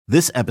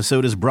This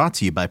episode is brought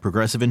to you by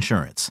Progressive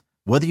Insurance.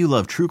 Whether you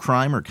love true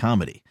crime or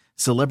comedy,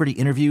 celebrity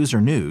interviews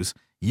or news,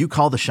 you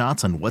call the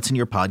shots on what's in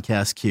your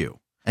podcast queue.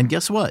 And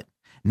guess what?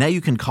 Now you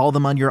can call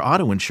them on your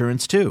auto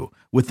insurance too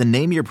with the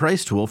Name Your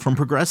Price tool from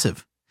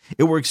Progressive.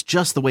 It works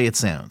just the way it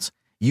sounds.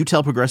 You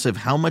tell Progressive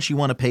how much you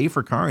want to pay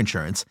for car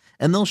insurance,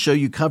 and they'll show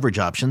you coverage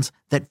options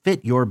that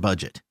fit your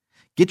budget.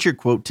 Get your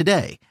quote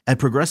today at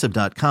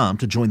Progressive.com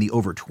to join the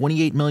over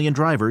 28 million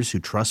drivers who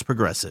trust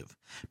Progressive.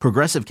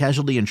 Progressive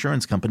Casualty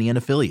Insurance Company and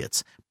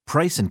Affiliates.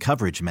 Price and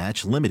coverage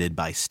match limited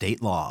by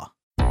state law.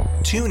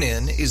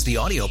 TuneIn is the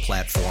audio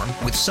platform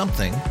with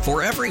something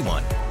for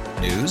everyone.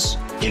 News.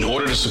 In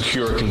order to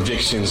secure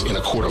convictions in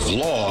a court of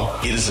law,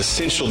 it is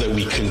essential that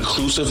we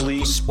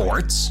conclusively.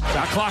 Sports.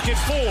 Shot clock at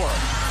 4.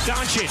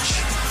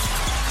 Doncic.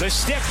 The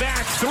step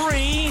back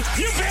 3.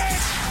 You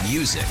bet.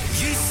 Music.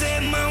 You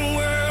set my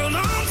world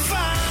on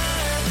fire.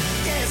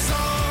 Yes,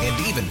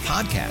 and even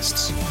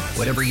podcasts.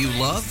 Whatever you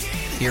love,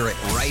 hear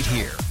it right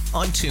here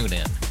on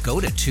TuneIn. Go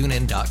to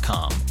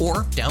TuneIn.com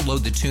or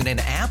download the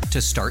TuneIn app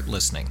to start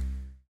listening.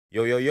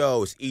 Yo,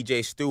 it's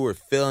EJ Stewart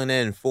filling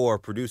in for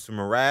producer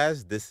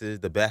Mraz. This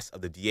is the best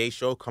of the DA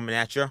show coming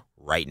at you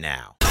right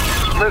now.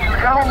 Let's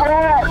go,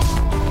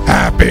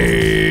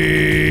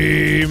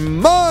 Happy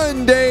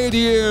Monday to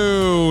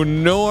you,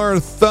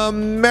 North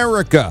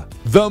America.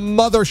 The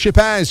mothership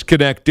has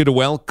connected.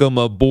 Welcome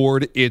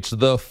aboard. It's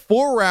the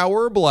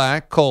 4-hour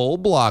Black Hole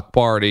Block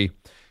Party.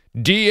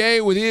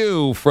 DA with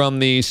you from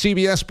the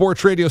CBS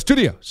Sports Radio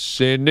studios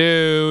in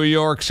New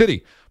York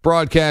City.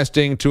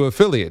 Broadcasting to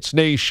affiliates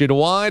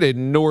nationwide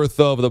and north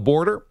of the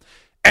border.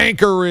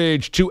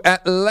 Anchorage to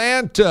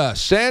Atlanta,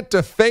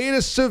 Santa Fe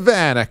to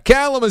Savannah,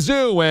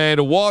 Kalamazoo,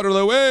 and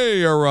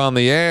Waterloo are on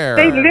the air.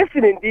 They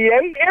listening,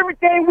 D.A.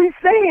 Everything we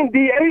saying,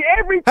 D.A.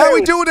 Everything. How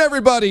we doing,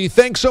 everybody?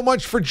 Thanks so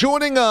much for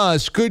joining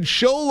us. Good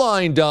show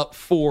lined up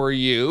for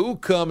you.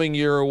 Coming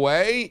your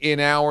way in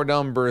hour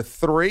number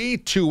 3,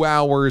 2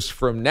 hours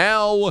from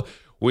now.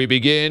 We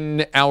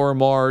begin our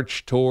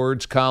march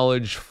towards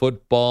college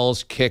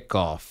football's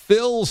kickoff.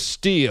 Phil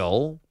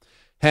Steele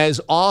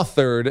has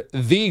authored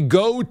the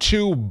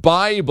go-to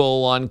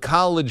Bible on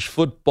college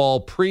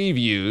football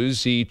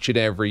previews each and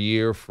every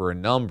year for a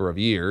number of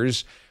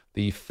years.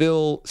 The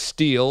Phil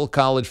Steele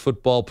college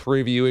football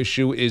preview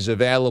issue is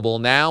available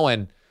now,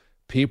 and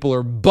people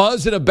are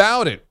buzzing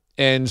about it.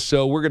 And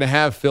so we're going to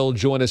have Phil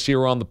join us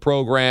here on the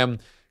program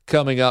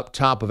coming up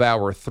top of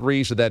hour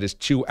 3, so that is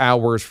 2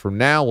 hours from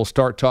now. We'll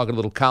start talking a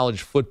little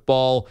college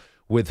football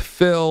with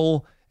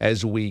Phil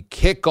as we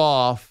kick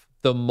off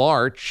the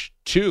march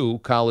to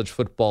college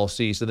football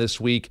season this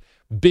week.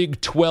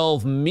 Big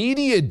 12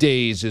 media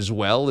days as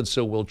well, and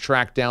so we'll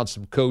track down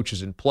some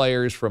coaches and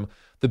players from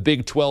the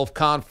Big 12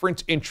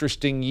 conference.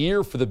 Interesting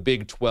year for the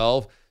Big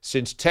 12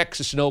 since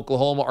Texas and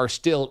Oklahoma are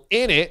still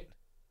in it,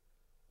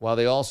 while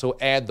they also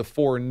add the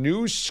 4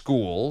 new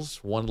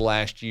schools, one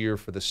last year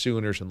for the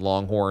Sooners and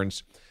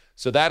Longhorns.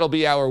 So that'll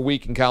be our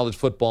week in college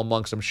football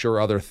amongst, I'm sure,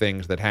 other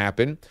things that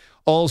happen.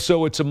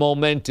 Also, it's a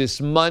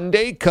momentous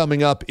Monday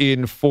coming up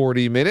in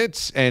 40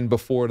 minutes. And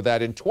before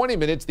that, in 20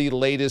 minutes, the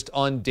latest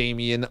on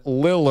Damian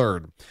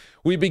Lillard.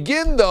 We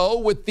begin, though,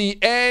 with the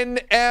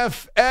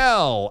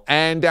NFL.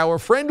 And our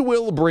friend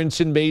Will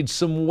Brinson made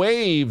some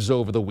waves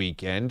over the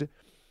weekend.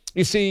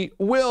 You see,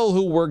 Will,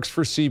 who works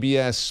for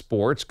CBS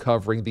Sports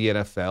covering the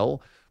NFL,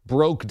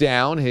 broke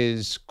down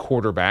his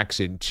quarterbacks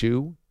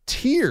into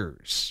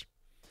tiers.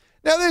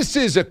 Now, this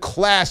is a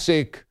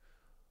classic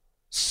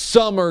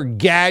summer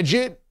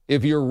gadget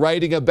if you're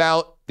writing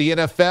about the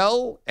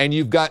NFL and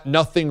you've got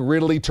nothing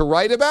really to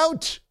write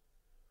about.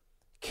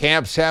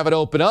 Camps haven't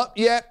opened up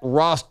yet.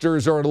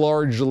 Rosters are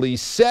largely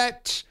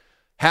set.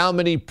 How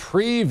many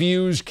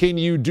previews can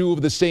you do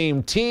of the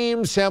same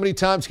teams? How many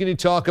times can you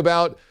talk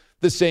about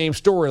the same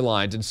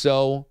storylines? And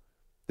so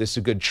this is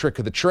a good trick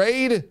of the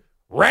trade.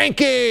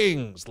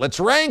 Rankings.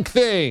 Let's rank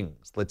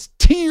things. Let's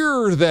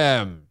tier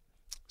them.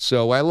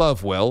 So I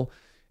love Will.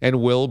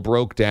 And Will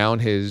broke down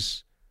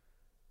his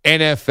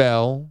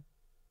NFL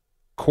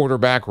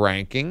quarterback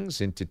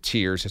rankings into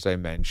tiers, as I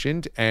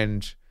mentioned.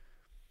 And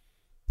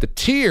the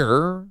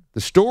tier, the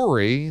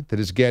story that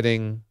is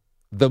getting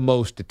the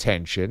most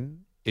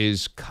attention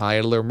is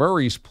Kyler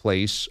Murray's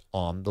place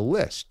on the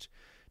list.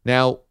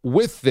 Now,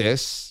 with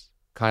this,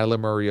 Kyler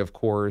Murray, of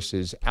course,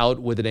 is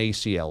out with an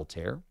ACL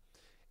tear,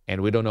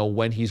 and we don't know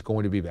when he's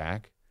going to be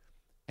back.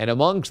 And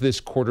amongst this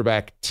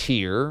quarterback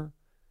tier,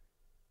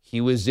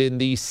 he was in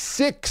the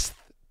 6th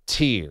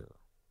tier,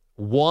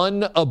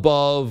 one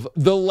above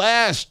the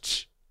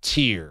last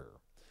tier.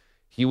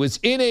 He was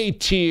in a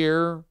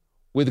tier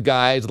with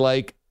guys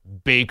like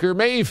Baker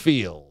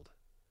Mayfield.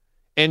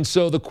 And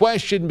so the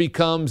question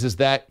becomes, is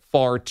that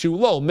far too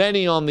low?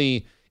 Many on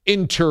the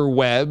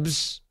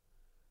interwebs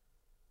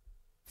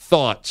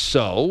thought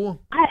so.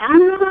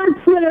 I'm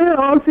on Twitter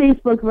or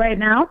Facebook right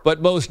now.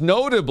 But most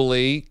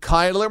notably,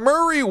 Kyler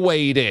Murray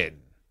weighed in.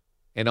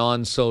 And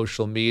on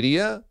social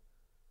media,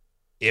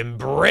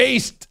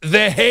 embraced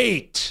the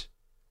hate.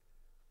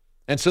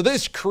 And so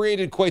this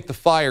created quite the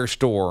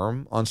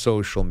firestorm on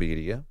social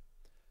media.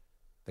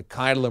 that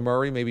Kyler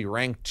Murray maybe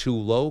ranked too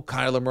low.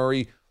 Kyler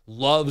Murray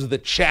loves the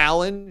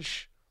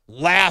challenge.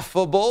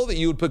 Laughable that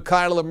you would put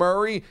Kyler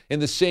Murray in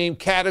the same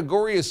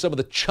category as some of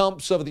the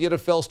chumps of the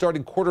NFL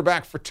starting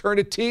quarterback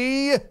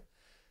fraternity.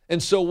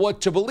 And so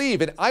what to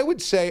believe? And I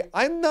would say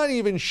I'm not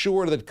even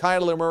sure that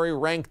Kyler Murray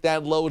ranked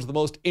that low is the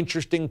most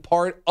interesting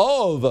part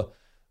of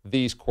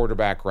these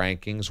quarterback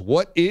rankings.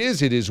 What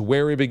is? It is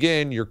where we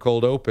begin. Your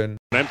cold open.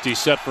 An empty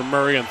set for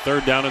Murray on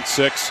 3rd down and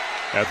 6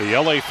 at the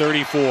LA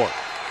 34.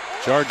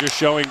 Chargers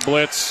showing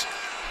blitz.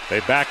 They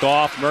back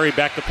off. Murray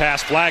back to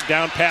pass. Flag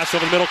down. Pass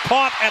over the middle.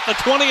 Caught at the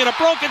 20 and a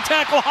broken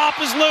tackle. Hop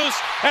is loose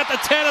at the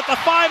 10, at the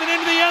 5, and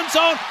into the end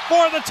zone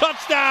for the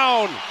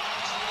touchdown.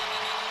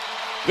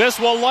 This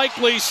will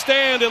likely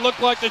stand. It looked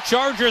like the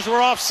Chargers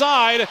were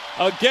offside.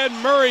 Again,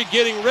 Murray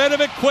getting rid of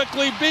it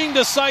quickly, being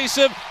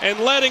decisive, and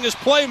letting his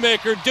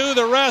playmaker do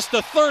the rest. A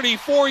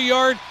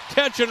 34-yard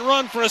catch and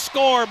run for a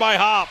score by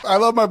Hop. I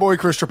love my boy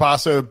Chris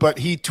Trapasso, but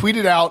he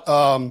tweeted out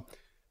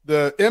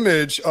the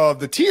image of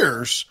the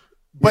tiers,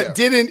 but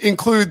didn't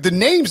include the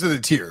names of the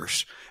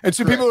tiers. And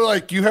so people are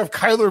like, you have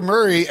Kyler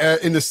Murray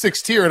in the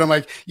 6th tier. And I'm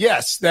like,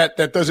 yes, that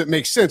doesn't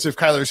make sense if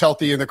Kyler's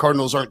healthy and the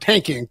Cardinals aren't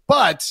tanking.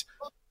 But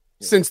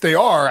since they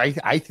are,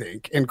 I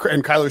think, and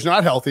Kyler's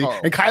not healthy,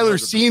 and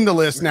Kyler's 100%. Seen the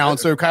list now, and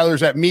so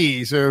Kyler's at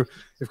me. So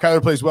if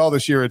Kyler plays well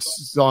this year,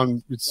 it's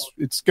going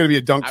to be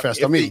a dunk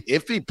fest on me.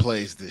 If he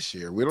plays this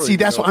year, we don't see.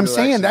 That's what I'm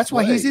saying. That's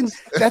why he's in.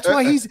 That's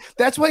why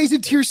he's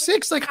in tier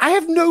 6. Like, I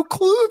have no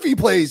clue if he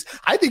plays.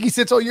 I think he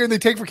sits all year and they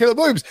take for Caleb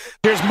Williams.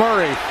 Here's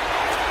Murray.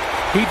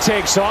 He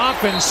takes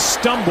off and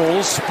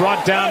stumbles,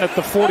 brought down at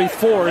the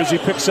 44 as he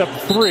picks up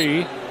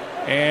 3,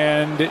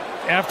 and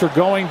after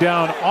going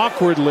down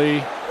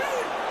awkwardly,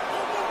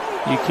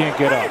 he can't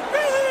get up.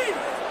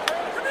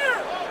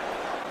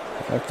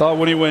 I thought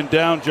when he went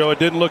down, Joe, it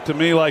didn't look to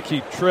me like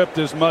he tripped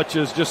as much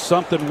as just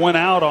something went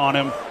out on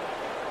him.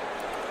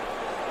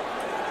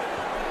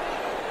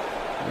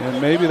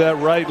 And maybe that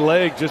right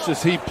leg, just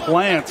as he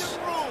plants.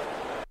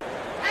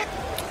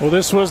 Well,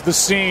 this was the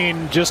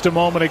scene just a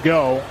moment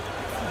ago.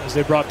 As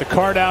they brought the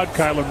cart out,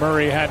 Kyler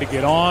Murray had to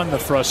get on. The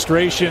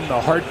frustration,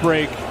 the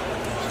heartbreak.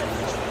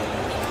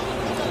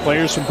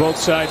 Players from both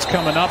sides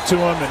coming up to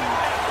him, and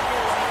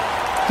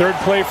 3rd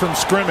play from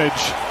scrimmage.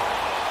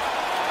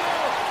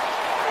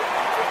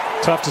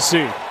 Tough to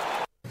see.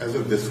 As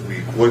of this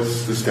week,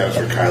 what's the status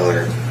for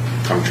Kyler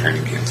come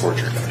training camp for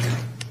Trinidad?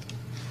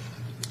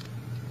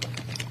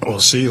 We'll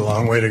see. A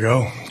long way to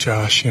go,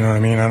 Josh. You know what I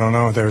mean? I don't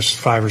know. There's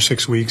 5 or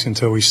 6 weeks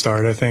until we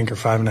start, I think, or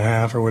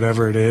 5.5 or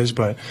whatever it is.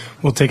 But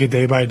we'll take it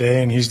day by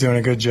day, and he's doing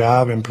a good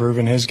job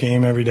improving his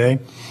game every day.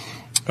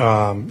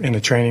 In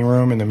the training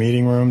room, in the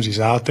meeting rooms, he's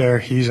out there.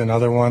 He's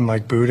another one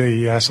like Buddha.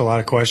 He asks a lot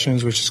of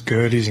questions, which is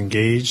good. He's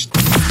engaged.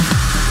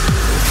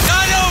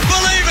 I don't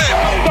believe it!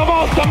 The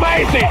most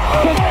amazing,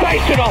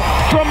 sensational,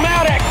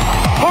 dramatic,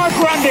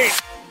 heart-rending.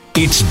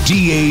 It's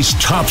DA's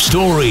top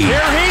story. Here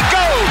he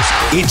goes.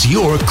 It's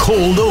your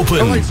cold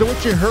open. All right, so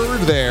what you heard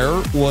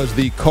there was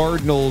the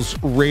Cardinals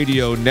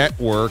radio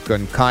network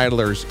on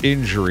Kyler's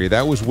injury.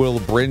 That was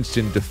Will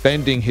Brinson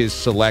defending his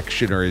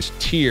selection or his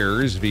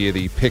tiers via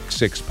the Pick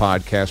 6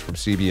 podcast from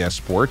CBS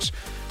Sports.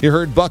 You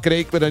heard Bucket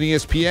Aikman on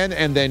ESPN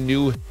and then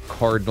new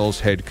Cardinals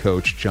head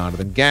coach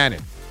Jonathan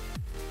Gannon.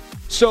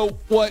 So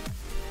what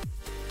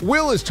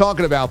Will is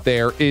talking about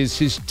there is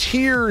his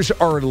tiers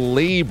are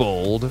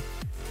labeled,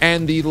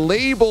 and the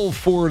label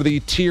for the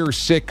tier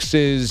 6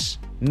 is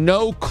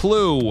no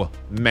clue,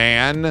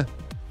 man.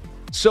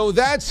 So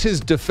that's his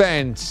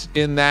defense,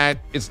 in that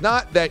it's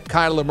not that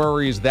Kyler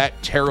Murray is that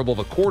terrible of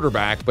a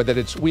quarterback, but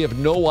that we have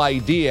no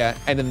idea.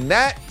 And in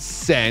that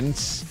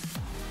sense,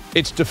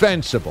 it's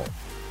defensible.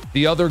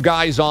 The other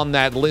guys on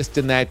that list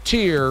in that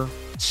tier,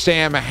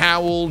 Sam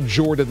Howell,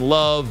 Jordan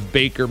Love,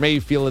 Baker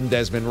Mayfield, and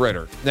Desmond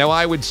Ridder. Now,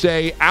 I would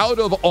say out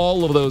of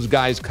all of those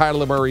guys,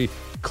 Kyler Murray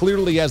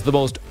clearly has the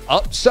most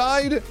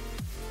upside,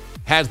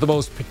 has the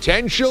most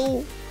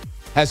potential,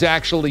 has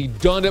actually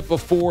done it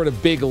before at a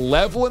big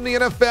level in the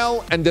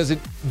NFL, and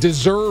doesn't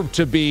deserve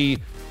to be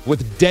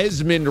with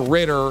Desmond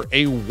Ridder,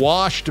 a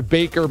washed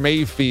Baker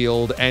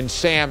Mayfield, and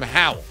Sam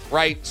Howell,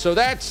 right? So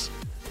that's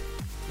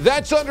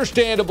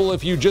understandable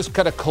if you just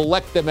kind of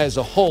collect them as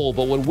a whole.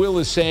 But what Will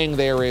is saying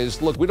there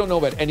is, look, we don't know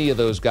about any of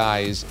those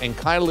guys, and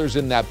Kyler's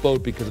in that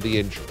boat because of the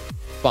injury.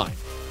 Fine.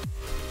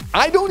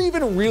 I don't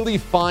even really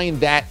find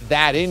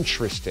that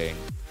interesting.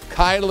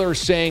 Kyler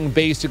saying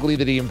basically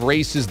that he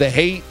embraces the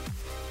hate.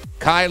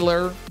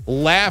 Kyler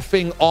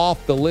laughing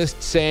off the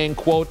list saying,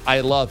 quote,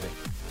 I love it.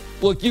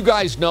 Look, you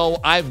guys know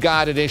I've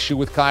got an issue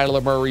with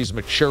Kyler Murray's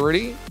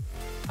maturity.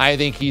 I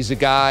think he's a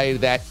guy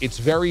that it's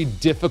very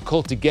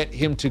difficult to get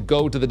him to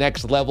go to the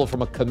next level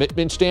from a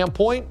commitment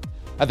standpoint.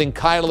 I think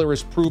Kyler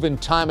has proven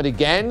time and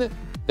again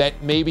that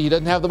maybe he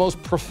doesn't have the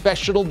most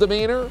professional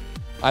demeanor.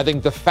 I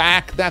think the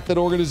fact that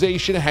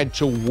organization had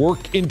to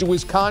work into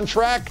his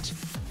contract,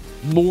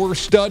 more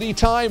study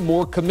time,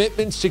 more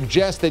commitment,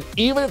 suggests that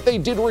even if they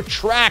did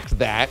retract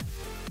that,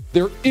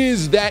 there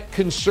is that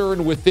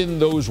concern within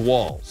those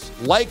walls,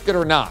 like it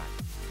or not.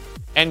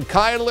 And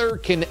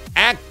Kyler can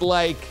act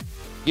like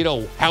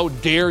how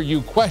dare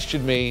you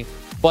question me,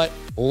 but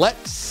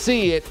let's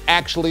see it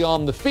actually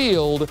on the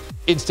field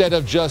instead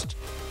of just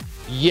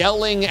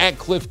yelling at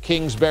Cliff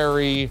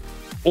Kingsbury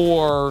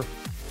or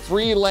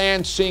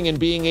freelancing and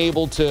being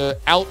able to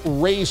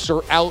outrace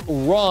or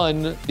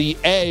outrun the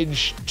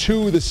edge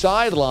to the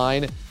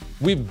sideline.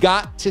 We've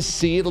got to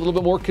see it a little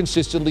bit more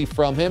consistently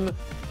from him.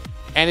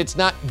 And it's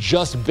not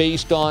just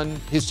based on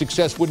his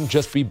success, wouldn't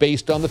just be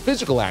based on the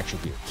physical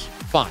attributes.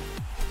 Fine.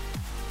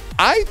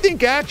 I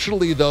think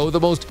actually, though,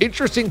 the most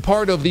interesting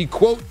part of the,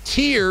 quote,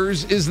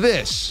 tiers is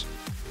this.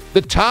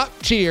 The top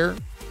tier,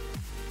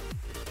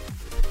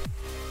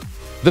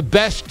 the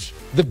best,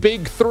 the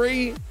big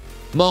three,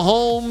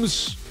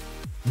 Mahomes,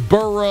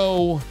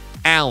 Burrow,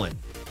 Allen.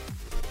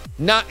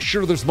 Not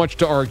sure there's much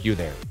to argue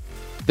there.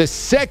 The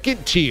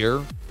second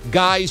tier,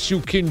 guys who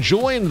can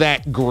join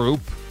that group,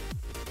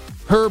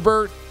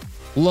 Herbert,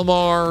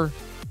 Lamar,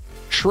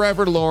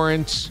 Trevor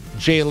Lawrence,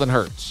 Jalen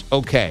Hurts.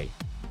 Okay.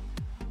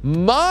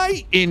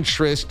 My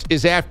interest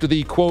is after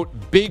the,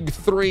 quote, big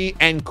three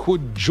and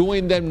could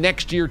join them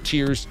next year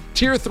tiers.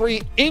 Tier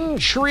 3,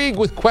 intrigue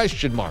with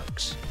question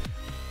marks.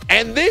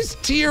 And this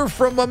tier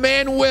from my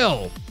man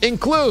Will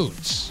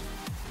includes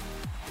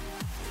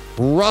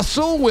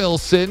Russell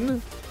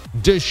Wilson,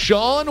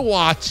 Deshaun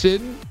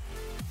Watson,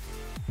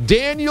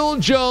 Daniel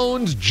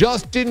Jones,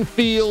 Justin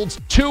Fields,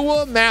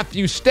 Tua,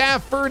 Matthew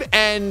Stafford,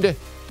 and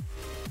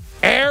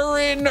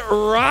Aaron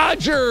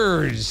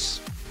Rodgers.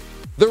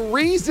 The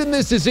reason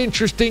this is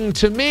interesting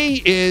to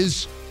me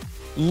is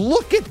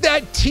look at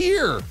that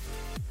tier.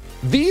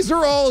 These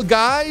are all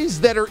guys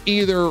that are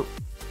either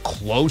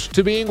close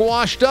to being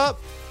washed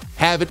up,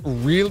 haven't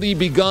really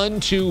begun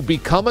to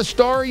become a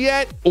star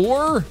yet,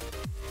 or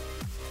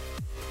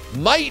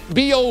might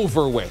be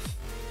over with.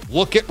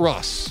 Look at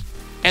Russ.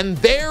 And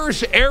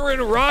there's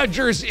Aaron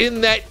Rodgers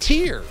in that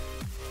tier.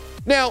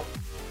 Now,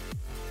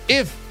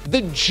 if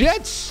the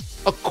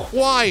Jets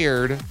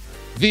acquired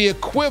the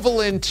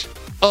equivalent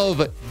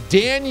of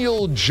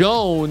Daniel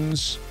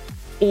Jones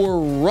or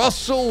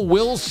Russell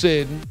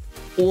Wilson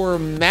or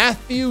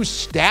Matthew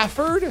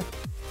Stafford,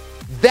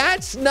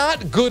 that's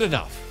not good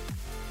enough.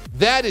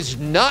 That is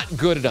not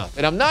good enough.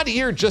 And I'm not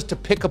here just to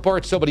pick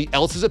apart somebody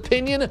else's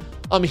opinion.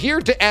 I'm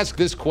here to ask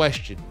this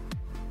question.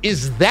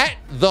 Is that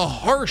the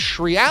harsh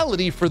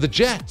reality for the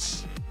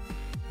Jets?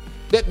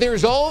 That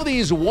there's all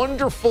these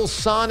wonderful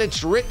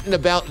sonnets written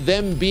about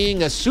them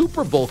being a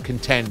Super Bowl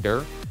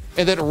contender,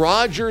 and that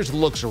Rodgers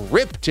looks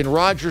ripped and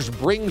Rodgers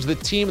brings the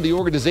team and the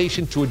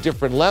organization to a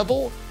different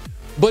level.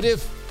 But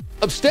if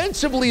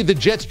ostensibly the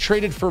Jets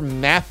traded for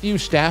Matthew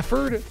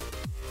Stafford,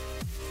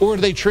 or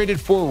they traded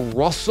for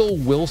Russell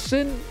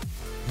Wilson,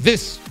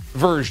 this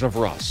version of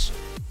Russ,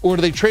 or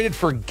they traded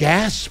for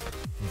gasp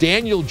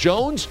Daniel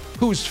Jones,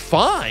 who's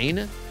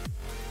fine.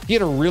 He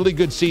had a really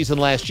good season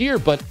last year,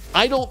 but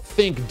I don't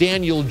think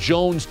Daniel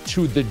Jones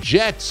to the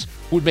Jets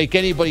would make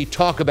anybody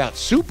talk about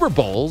Super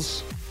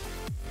Bowls.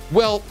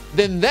 Well,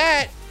 then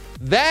that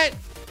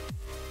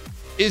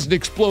is an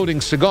exploding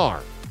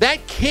cigar.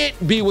 That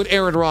can't be what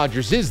Aaron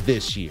Rodgers is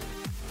this year.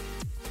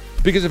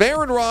 Because if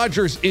Aaron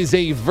Rodgers is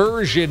a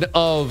version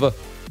of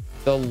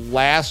the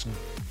last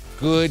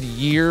good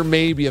year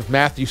maybe of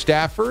Matthew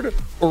Stafford,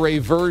 or a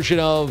version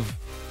of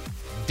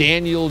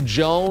Daniel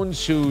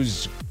Jones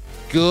who's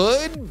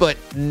good but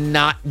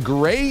not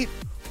great,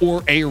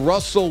 or a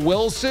Russell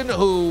Wilson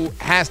who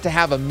has to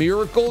have a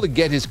miracle to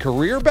get his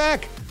career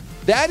back,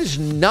 that is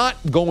not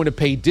going to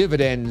pay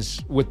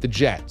dividends with the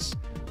Jets.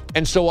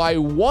 And so I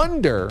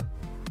wonder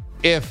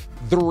if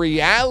the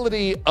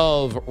reality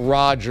of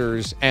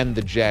Rodgers and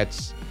the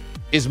Jets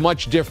is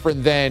much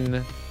different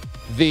than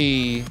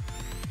the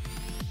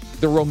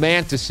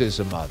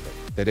romanticism of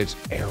it, that it's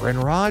Aaron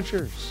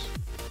Rodgers,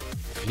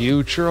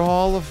 future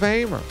Hall of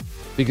Famer.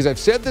 Because I've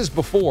said this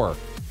before,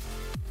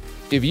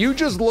 if you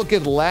just look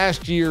at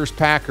last year's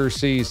Packers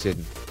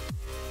season,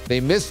 they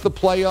missed the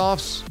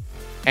playoffs,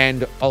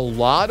 and a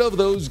lot of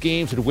those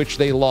games in which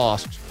they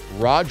lost,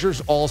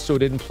 Rodgers also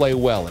didn't play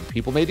well, and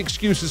people made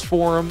excuses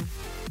for him.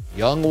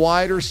 Young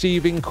wide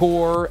receiving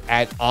core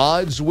at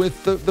odds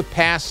with the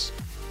pass,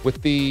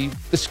 with the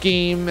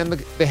scheme and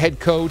the head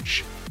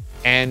coach.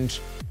 And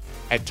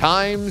at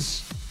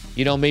times,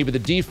 maybe the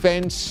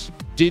defense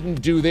didn't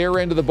do their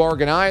end of the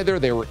bargain either.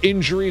 There were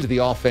injuries. The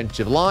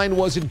offensive line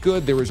wasn't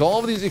good. There was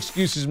all of these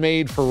excuses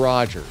made for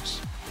Rodgers.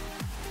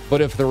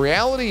 But if the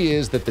reality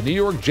is that the New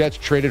York Jets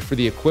traded for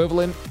the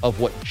equivalent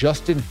of what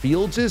Justin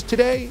Fields is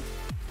today,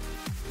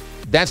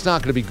 that's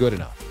not going to be good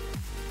enough.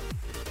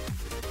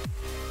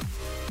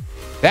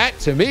 That,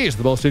 to me, is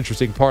the most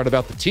interesting part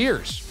about the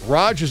tiers.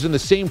 Rodgers in the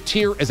same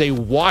tier as a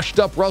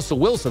washed-up Russell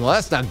Wilson. Well,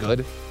 that's not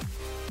good.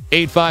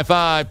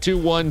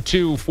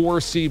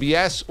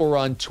 855-212-4CBS or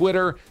on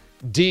Twitter,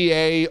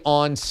 DA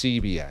on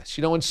CBS.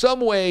 In some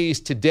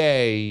ways,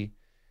 today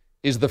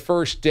is the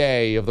first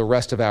day of the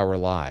rest of our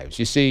lives.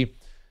 You see,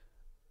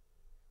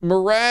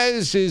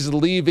 Mraz is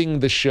leaving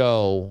the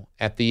show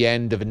at the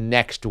end of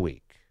next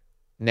week.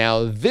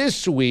 Now,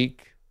 this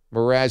week,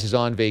 Mraz is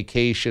on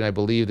vacation. I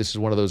believe this is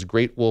one of those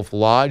Great Wolf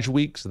Lodge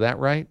weeks. Is that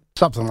right?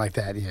 Something like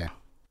that, yeah.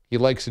 He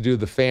likes to do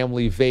the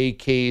family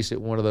vacays at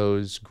one of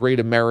those Great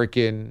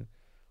American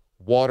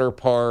water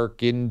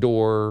park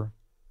indoor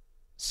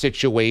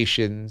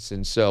situations.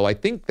 And so I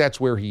think that's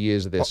where he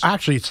is this. Well,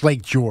 actually, it's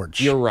Lake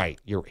George. You're right.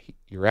 You're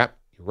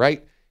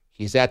right.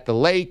 He's at the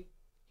lake.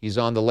 He's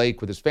on the lake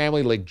with his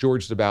family. Lake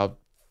George is about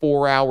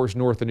 4 hours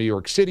north of New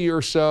York City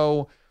or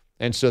so.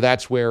 And so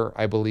that's where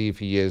I believe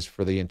he is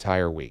for the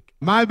entire week.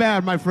 My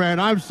bad, my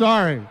friend. I'm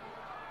sorry.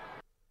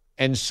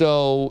 And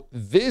so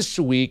this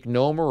week,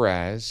 no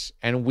Mraz,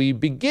 and we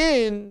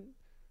begin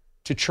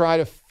to try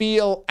to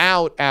feel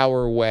out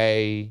our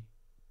way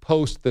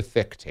post the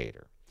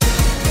Thictator.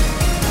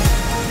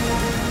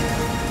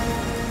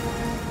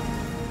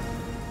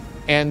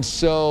 And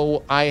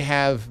so I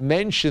have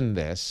mentioned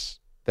this,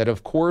 that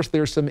of course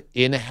there's some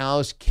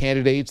in-house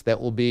candidates that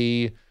will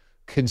be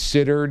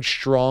considered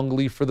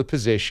strongly for the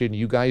position.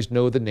 You guys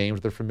know the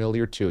names. They're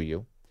familiar to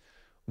you.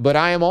 But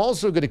I am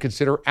also going to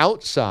consider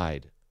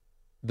outside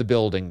the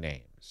building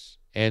names.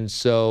 And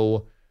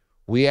so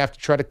we have to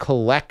try to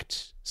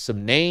collect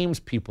some names,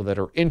 people that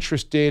are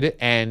interested,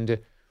 and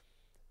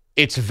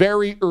it's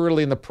very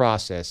early in the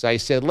process. I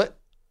said,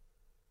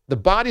 the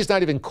body's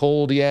not even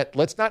cold yet.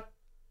 Let's not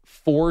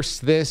force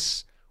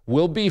this.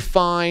 We'll be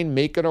fine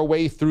making our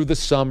way through the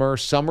summer.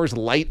 Summer's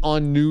light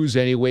on news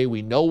anyway.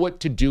 We know what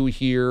to do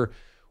here.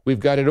 We've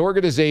got an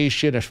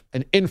organization,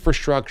 an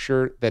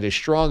infrastructure that is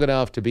strong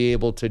enough to be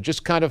able to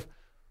just kind of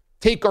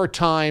take our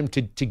time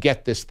to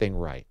get this thing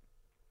right.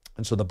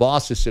 And so the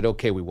bosses said,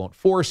 okay, we won't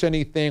force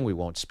anything. We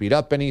won't speed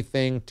up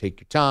anything.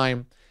 Take your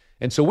time.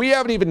 And so we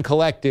haven't even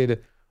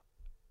collected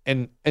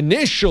an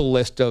initial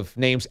list of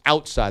names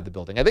outside the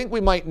building. I think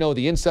we might know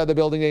the inside the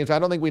building names. I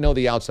don't think we know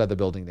the outside the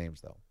building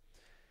names, though.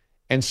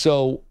 And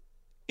so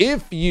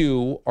if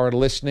you are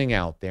listening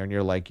out there and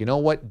you're like, you know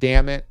what,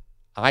 damn it,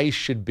 I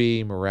should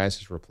be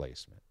Mraz's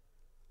replacement.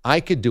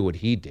 I could do what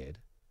he did.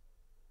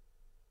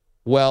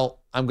 Well,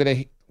 I'm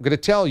going to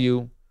tell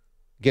you,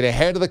 get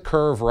ahead of the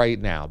curve right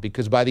now,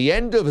 because by the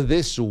end of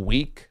this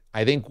week,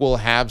 I think we'll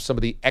have some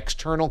of the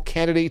external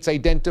candidates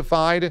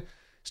identified,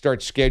 start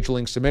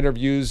scheduling some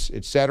interviews,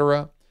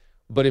 etc.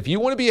 But if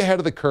you want to be ahead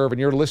of the curve and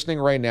you're listening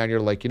right now and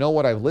you're like, you know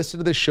what, I've listened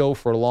to this show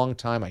for a long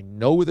time. I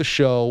know the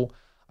show.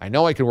 I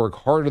know I can work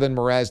harder than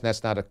Mraz, and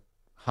that's not a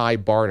high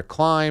bar to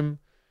climb.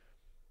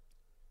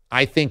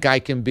 I think I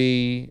can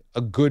be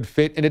a good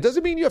fit. And it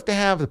doesn't mean you have to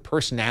have the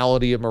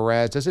personality of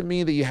Mraz. It doesn't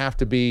mean that you have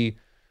to be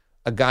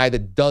a guy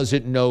that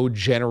doesn't know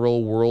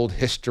general world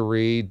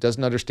history,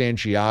 doesn't understand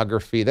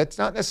geography. That's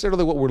not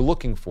necessarily what we're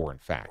looking for, in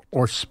fact.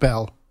 Or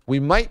spell. We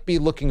might be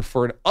looking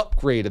for an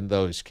upgrade in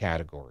those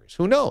categories.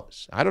 Who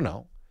knows? I don't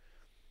know.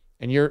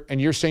 And you're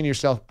saying to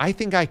yourself, I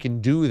think I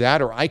can do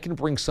that, or I can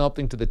bring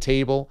something to the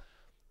table.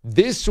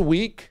 This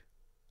week,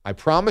 I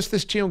promise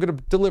this to you, I'm going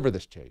to deliver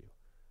this to you.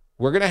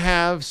 We're going to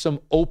have some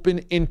open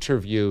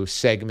interview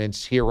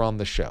segments here on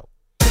the show.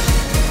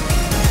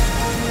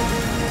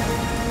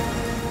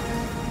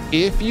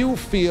 If you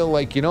feel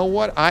like, you know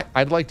what,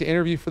 I'd like to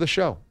interview for the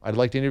show. I'd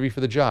like to interview for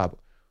the job.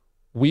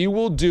 We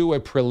will do a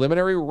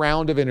preliminary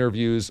round of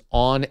interviews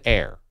on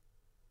air.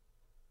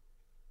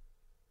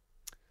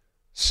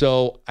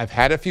 So I've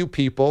had a few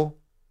people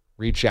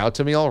reach out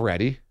to me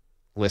already,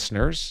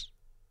 listeners.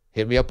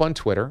 Hit me up on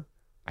Twitter.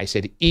 I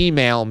said,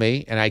 email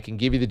me, and I can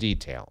give you the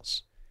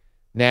details.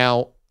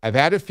 Now, I've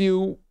had a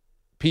few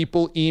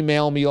people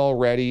email me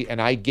already,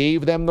 and I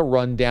gave them the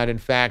rundown. In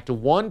fact,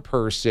 one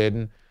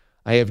person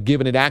I have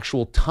given an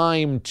actual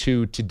time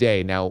to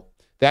today. Now,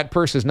 that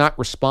person has not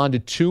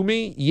responded to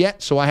me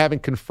yet, so I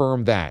haven't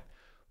confirmed that.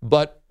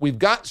 But we've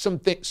got some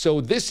things.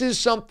 So this is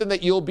something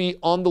that you'll be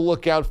on the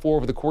lookout for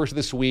over the course of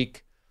this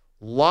week.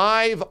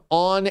 Live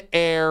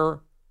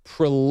on-air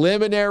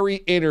preliminary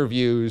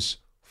interviews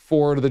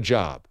for the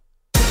job.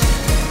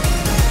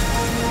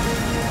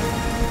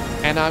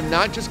 And I'm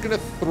not just going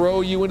to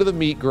throw you into the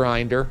meat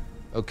grinder,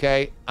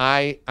 okay?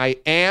 I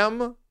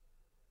am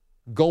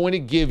going to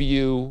give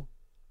you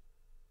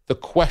the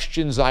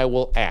questions I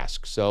will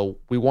ask. So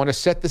we want to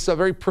set this up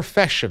very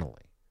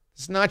professionally.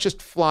 It's not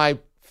just fly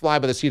by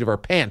the seat of our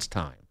pants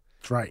time.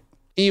 That's right.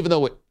 Even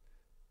though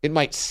it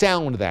might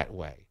sound that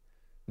way.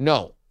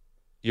 No,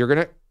 you're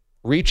going to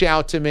reach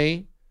out to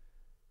me.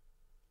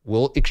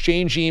 We'll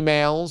exchange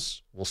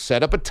emails. We'll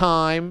set up a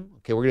time.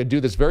 Okay, we're going to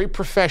do this very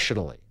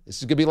professionally. This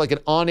is going to be like an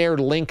on-air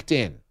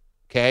LinkedIn,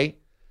 okay?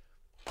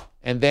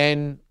 And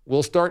then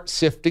we'll start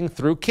sifting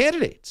through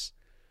candidates.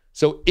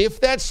 So if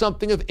that's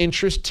something of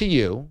interest to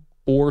you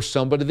or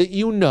somebody that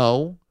you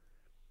know,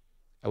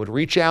 I would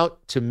reach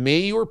out to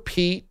me or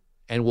Pete,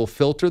 and we'll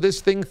filter this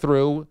thing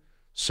through.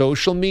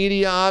 Social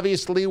media,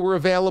 obviously, we're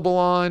available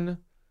on.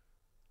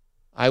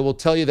 I will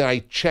tell you that I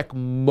check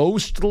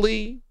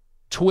mostly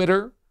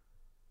Twitter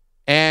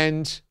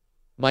and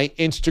my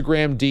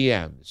Instagram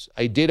DMs.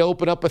 I did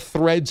open up a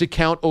Threads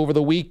account over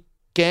the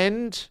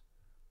weekend.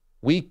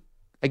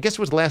 I guess it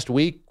was last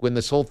week when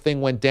this whole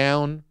thing went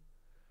down.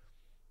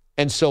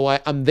 And so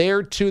I'm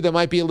there too. That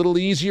might be a little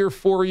easier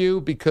for you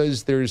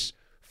because there's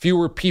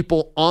fewer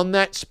people on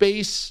that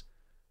space.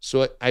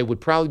 So I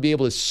would probably be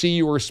able to see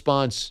your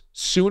response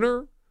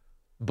sooner,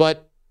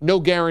 but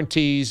no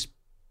guarantees.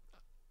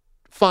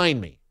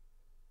 Find me.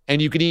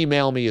 And you can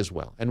email me as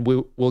well, and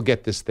we'll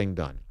get this thing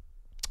done.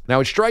 Now,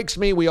 it strikes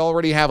me we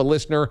already have a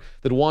listener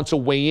that wants to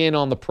weigh in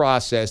on the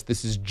process.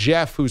 This is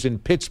Jeff, who's in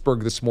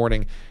Pittsburgh this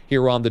morning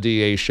here on the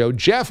DA Show.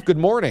 Jeff, good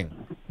morning.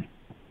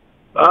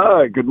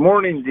 Good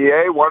morning,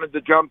 DA. Wanted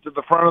to jump to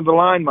the front of the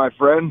line, my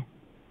friend.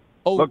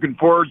 Oh, looking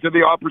forward to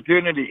the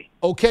opportunity.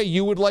 Okay,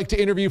 you would like to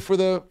interview for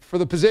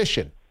the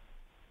position.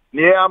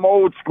 Yeah, I'm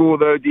old school,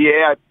 though,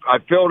 DA. I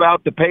filled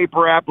out the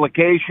paper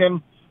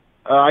application.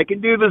 I can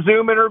do the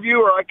Zoom interview,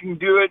 or I can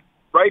do it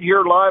right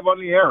here live on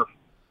the air.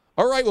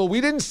 All right, well, we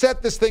didn't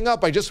set this thing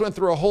up. I just went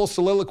through a whole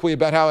soliloquy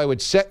about how I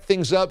would set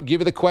things up,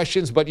 give you the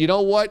questions, but you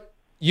know what?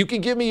 You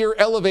can give me your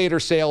elevator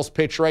sales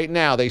pitch right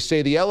now. They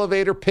say the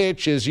elevator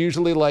pitch is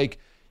usually like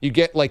you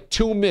get like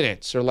 2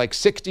 minutes or like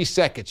 60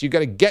 seconds. You got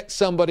to get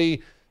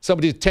somebody's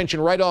attention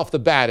right off the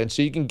bat, and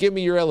so you can give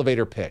me your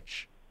elevator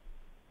pitch.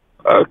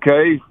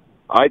 Okay.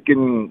 I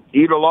can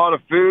eat a lot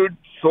of food,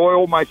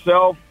 soil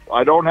myself.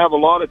 I don't have a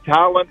lot of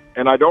talent,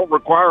 and I don't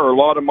require a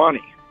lot of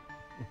money.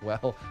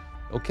 Well,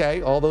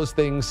 okay, all those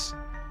things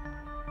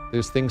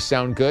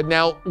sound good.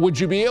 Now, would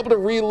you be able to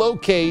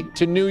relocate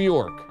to New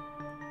York?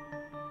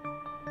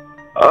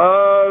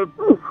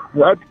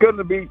 That's going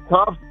to be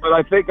tough, but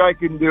I think I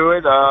can do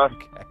it.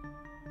 Okay.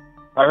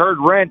 I heard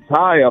rent's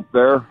high up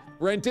there.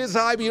 Rent is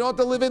high, but you don't have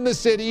to live in the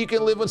city. You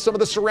can live in some of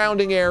the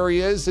surrounding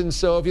areas. And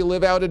so if you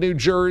live out in New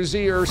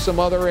Jersey or some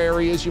other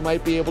areas, you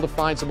might be able to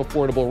find some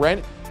affordable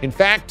rent. In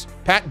fact,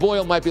 Pat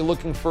Boyle might be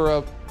looking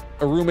for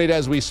a roommate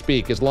as we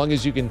speak, as long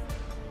as you can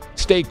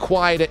stay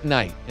quiet at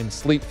night and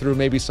sleep through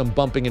maybe some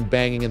bumping and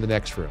banging in the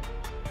next room.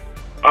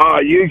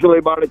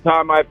 Usually by the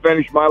time I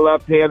finish my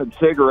left-handed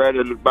cigarette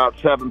at about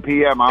 7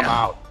 p.m., I'm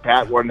out.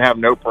 Pat wouldn't have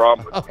no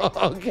problem with me.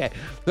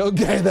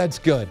 Okay, that's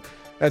good.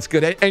 That's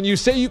good. And you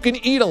say you can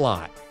eat a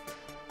lot.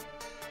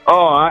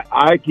 Oh,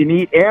 I can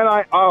eat, and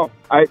I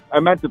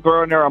meant to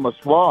throw in there I'm a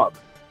slob.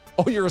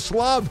 Oh, you're a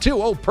slob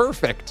too. Oh,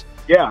 perfect.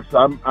 Yes,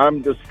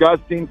 I'm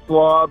disgusting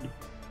slob,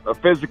 a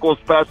physical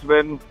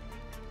specimen.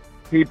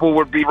 People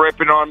would be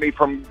ripping on me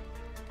from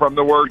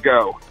the word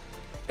go.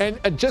 And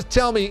just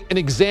tell me an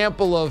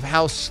example of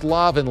how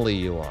slovenly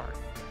you are.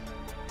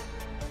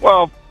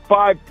 Well,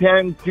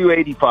 5'10",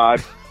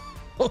 285.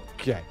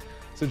 Okay,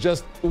 so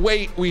just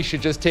wait. We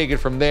should just take it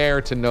from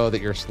there to know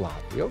that you're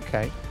sloppy.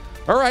 Okay.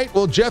 All right.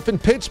 Well, Jeff in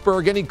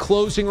Pittsburgh, any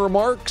closing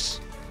remarks?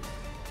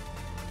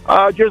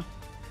 Just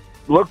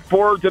look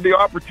forward to the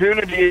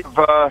opportunity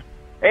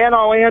and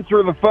I'll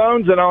answer the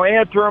phones, and I'll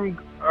answer them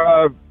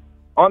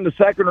on the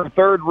second or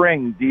third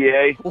ring,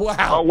 DA. Wow.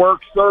 I'll work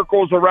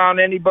circles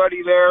around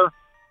anybody there.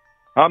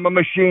 I'm a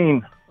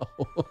machine.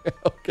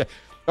 Okay.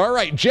 All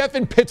right. Jeff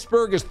in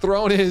Pittsburgh has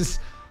thrown his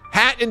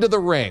hat into the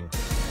ring.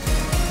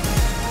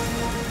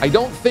 I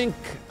don't think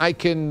I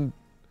can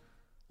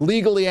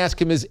legally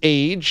ask him his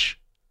age,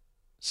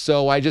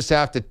 so I just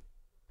have to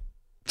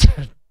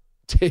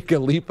take a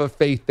leap of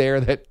faith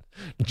there that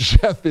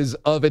Jeff is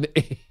of an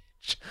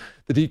age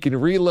that he can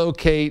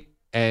relocate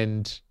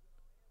and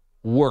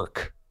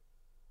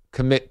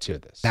commit to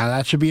this. Now,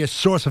 that should be a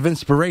source of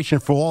inspiration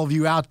for all of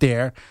you out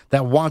there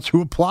that want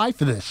to apply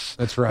for this.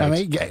 That's right. I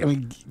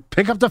mean,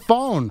 pick up the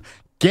phone.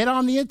 Get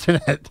on the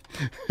internet.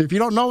 If you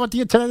don't know what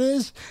the internet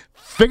is,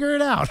 figure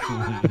it out.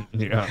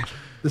 Yeah.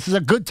 This is a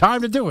good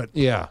time to do it.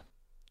 Yeah.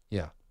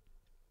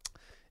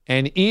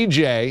 And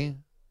EJ,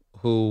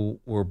 who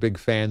we're big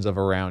fans of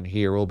around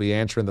here, will be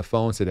answering the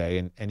phone today.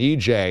 And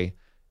EJ,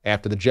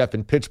 after the Jeff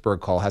in Pittsburgh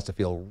call, has to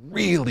feel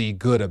really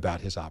good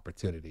about his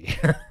opportunity.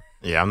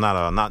 Yeah, I'm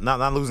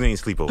not losing any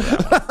sleep over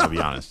that one, I'll be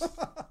honest.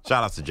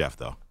 Shout out to Jeff,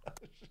 though.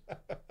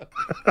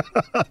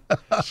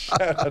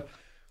 Shout out.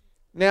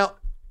 Now,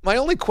 my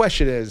only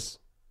question is,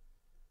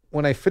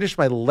 when I finish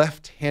my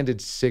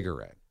left-handed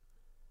cigarette,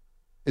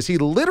 is he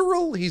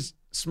literal? He's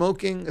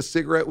smoking a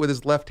cigarette with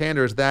his left hand,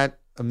 or is that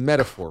a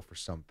metaphor for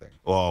something?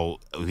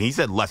 Well, when he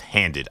said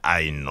left-handed,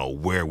 I didn't know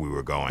where we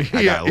were going.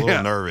 I got a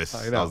little nervous.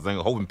 I was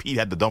hoping Pete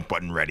had the dump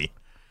button ready.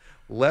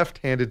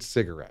 Left-handed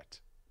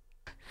cigarette.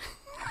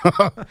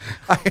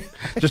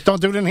 Just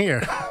don't do it in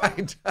here.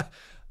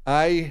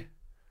 I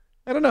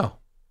don't know.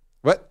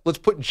 But let's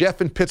put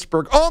Jeff in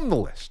Pittsburgh on the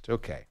list.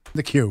 Okay.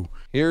 The queue.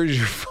 Here's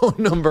your phone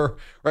number.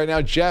 Right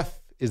now, Jeff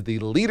is the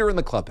leader in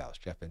the clubhouse,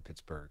 Jeff in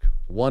Pittsburgh.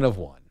 One of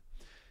one.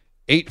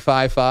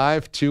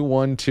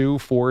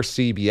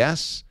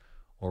 855-212-4CBS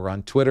or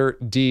on Twitter,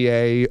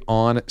 DA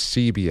on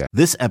CBS.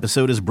 This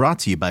episode is brought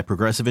to you by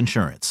Progressive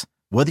Insurance.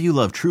 Whether you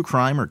love true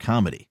crime or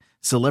comedy,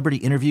 celebrity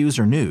interviews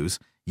or news,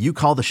 you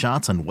call the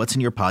shots on what's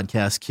in your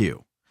podcast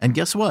queue. And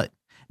guess what?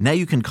 Now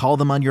you can call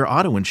them on your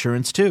auto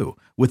insurance too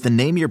with the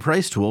Name Your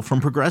Price tool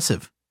from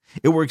Progressive.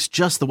 It works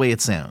just the way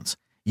it sounds.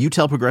 You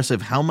tell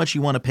Progressive how much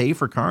you want to pay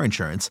for car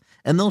insurance,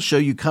 and they'll show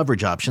you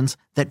coverage options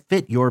that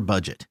fit your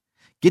budget.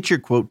 Get your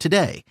quote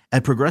today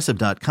at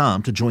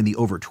Progressive.com to join the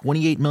over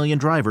 28 million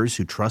drivers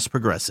who trust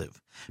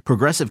Progressive.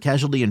 Progressive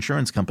Casualty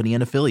Insurance Company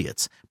and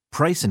Affiliates.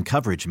 Price and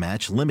coverage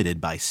match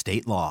limited by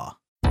state law.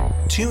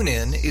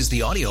 TuneIn is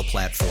the audio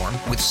platform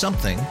with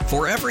something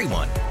for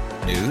everyone.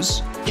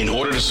 News. In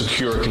order to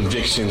secure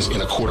convictions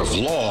in a court of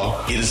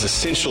law, it is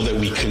essential that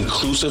we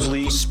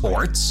conclusively.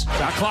 Sports.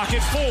 Shot clock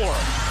at 4.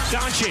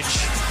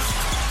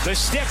 Doncic. The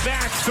step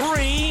back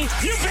 3.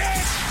 You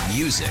bet.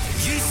 Music.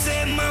 You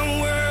set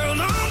my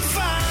world on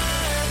fire.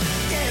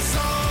 Yes,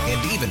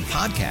 and even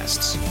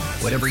podcasts.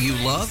 Whatever you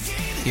love,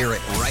 hear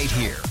it right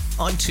here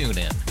on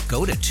TuneIn.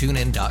 Go to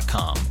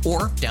TuneIn.com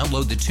or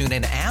download the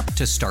TuneIn app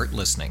to start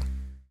listening.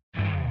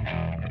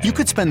 You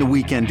could spend the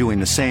weekend doing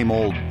the same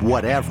old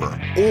whatever,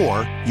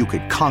 or you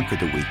could conquer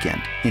the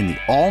weekend in the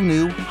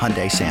all-new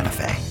Hyundai Santa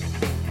Fe.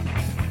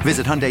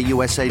 Visit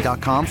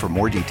HyundaiUSA.com for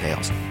more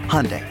details.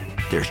 Hyundai,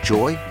 there's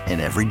joy in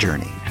every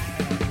journey.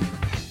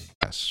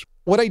 Yes.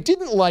 What I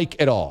didn't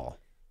like at all,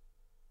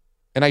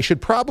 and I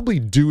should probably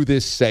do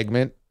this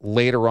segment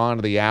later on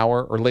in the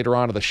hour or later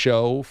on in the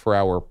show for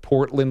our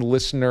Portland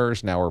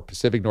listeners and our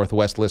Pacific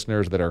Northwest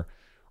listeners that are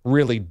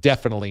really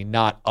definitely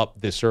not up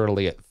this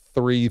early at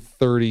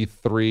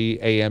 3:33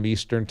 a.m.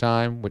 Eastern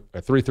Time,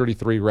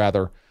 3:33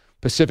 rather,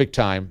 Pacific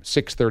Time,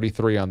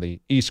 6:33 on the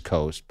East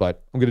Coast.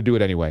 But I'm going to do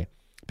it anyway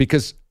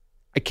because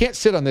I can't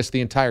sit on this the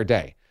entire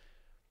day.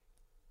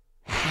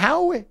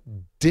 How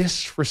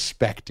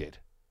disrespected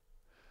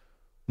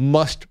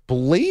must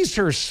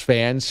Blazers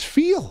fans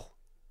feel?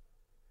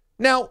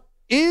 Now,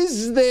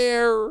 is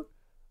there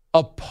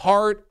a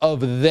part of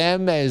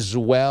them as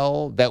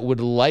well that would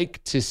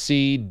like to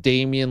see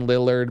Damian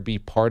Lillard be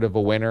part of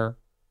a winner?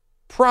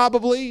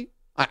 Probably.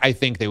 I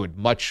think they would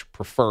much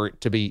prefer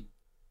it to be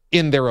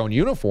in their own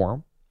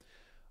uniform.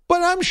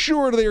 But I'm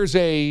sure there's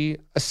a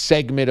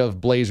segment of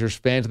Blazers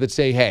fans that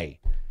say, hey,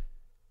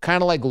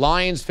 kind of like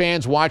Lions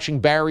fans watching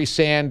Barry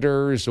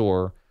Sanders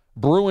or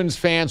Bruins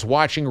fans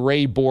watching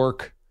Ray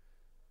Bork,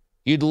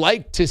 you'd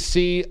like to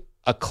see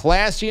a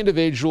classy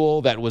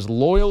individual that was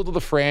loyal to the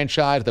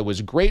franchise, that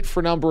was great for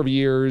a number of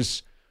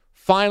years,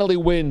 finally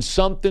win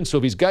something. So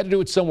if he's got to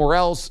do it somewhere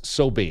else,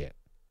 so be it.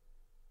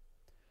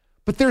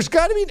 But there's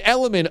got to be an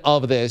element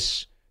of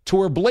this to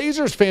where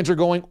Blazers fans are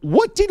going,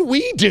 what did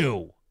we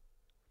do?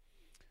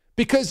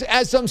 Because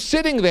as I'm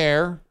sitting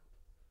there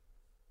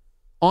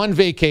on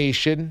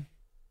vacation,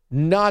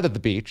 not at the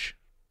beach,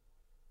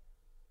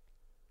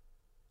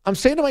 I'm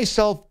saying to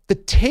myself, the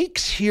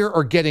takes here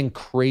are getting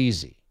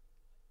crazy.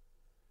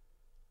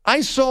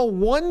 I saw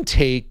one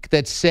take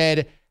that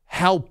said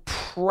how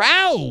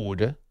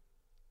proud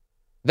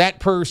that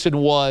person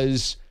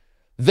was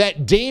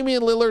that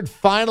Damian Lillard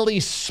finally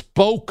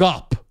spoke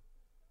up.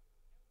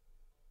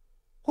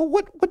 Well,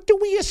 what do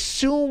we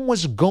assume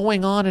was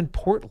going on in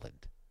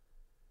Portland?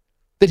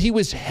 That he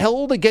was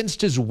held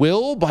against his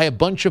will by a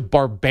bunch of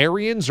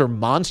barbarians or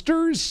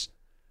monsters?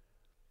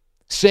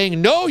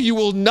 Saying, no, you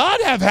will not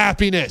have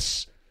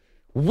happiness.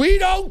 We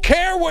don't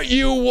care what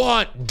you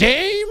want,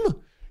 Dame.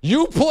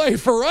 You play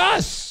for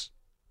us.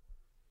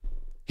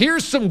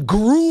 Here's some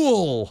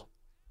gruel.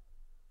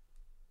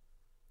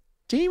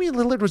 Damian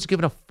Lillard was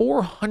given a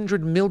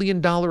 $400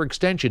 million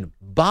extension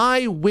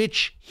by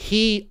which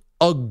he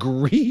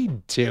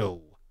agreed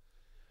to.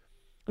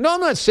 No,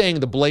 I'm not saying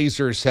the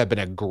Blazers have been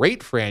a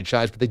great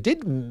franchise, but they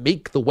did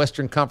make the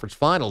Western Conference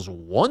Finals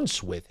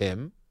once with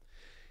him.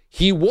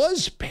 He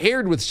was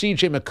paired with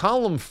C.J.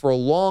 McCollum for a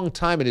long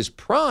time in his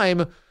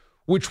prime,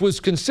 which was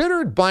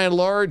considered by and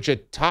large a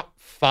top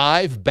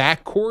 5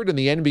 backcourt in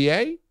the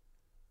NBA.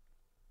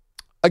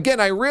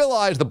 Again, I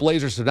realize the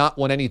Blazers have not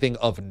won anything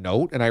of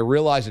note, and I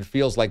realize it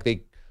feels like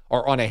they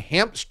are on a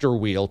hamster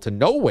wheel to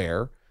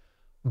nowhere.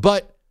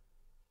 But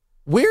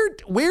where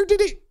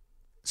did it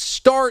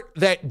start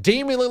that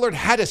Damian Lillard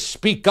had to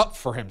speak up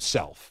for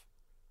himself?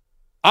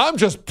 I'm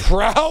just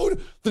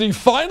proud that he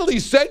finally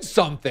said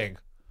something.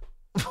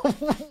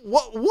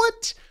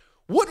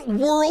 What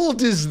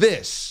world is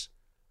this?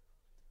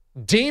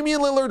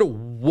 Damian Lillard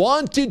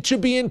wanted to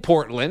be in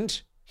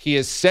Portland. He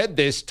has said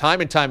this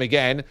time and time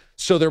again,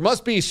 so there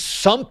must be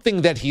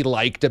something that he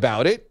liked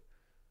about it.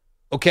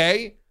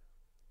 Okay?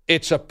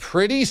 It's a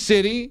pretty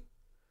city.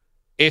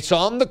 It's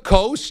on the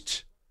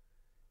coast.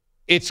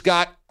 It's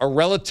got a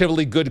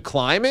relatively good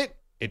climate.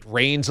 It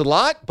rains a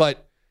lot,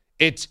 but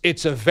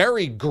it's a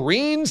very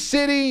green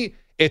city.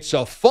 It's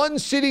a fun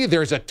city.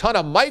 There's a ton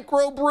of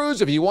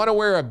microbrews. If you want to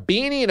wear a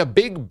beanie and a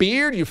big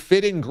beard, you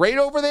fit in great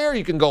over there.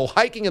 You can go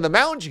hiking in the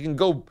mountains. You can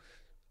go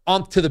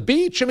onto the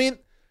beach. I mean,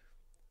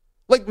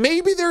 like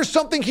maybe there's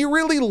something he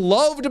really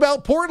loved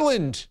about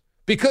Portland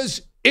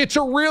because it's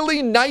a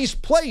really nice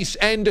place.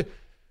 And,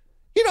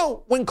 you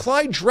know, when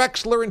Clyde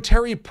Drexler and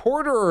Terry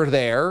Porter are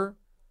there,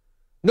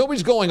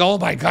 nobody's going, oh,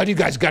 my God, you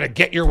guys got to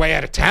get your way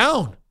out of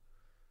town.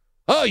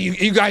 Oh,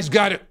 you guys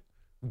got to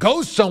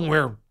go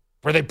somewhere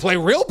where they play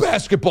real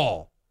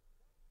basketball.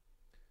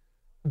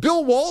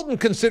 Bill Walton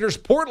considers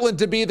Portland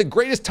to be the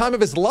greatest time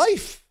of his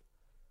life.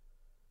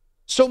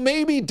 So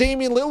maybe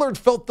Damian Lillard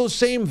felt those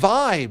same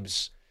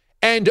vibes.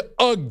 And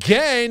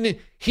again,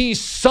 he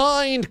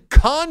signed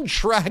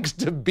contracts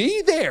to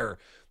be there.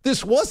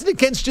 This wasn't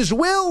against his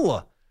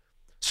will.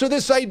 So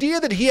this idea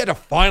that he had to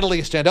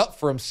finally stand up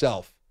for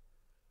himself,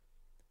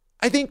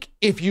 I think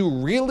if you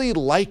really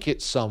like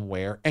it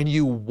somewhere and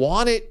you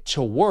want it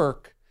to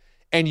work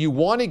and you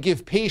want to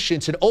give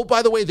patience, and oh,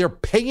 by the way, they're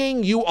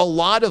paying you a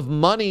lot of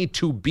money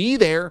to be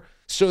there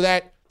so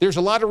that there's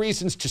a lot of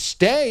reasons to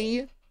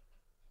stay,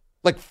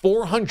 like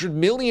 400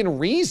 million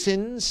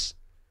reasons.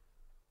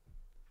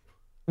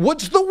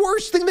 What's the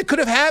worst thing that could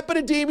have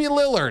happened to Damian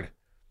Lillard?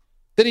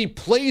 That he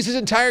plays his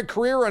entire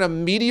career on a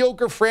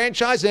mediocre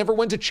franchise and never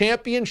wins a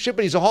championship,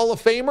 and he's a Hall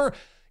of Famer?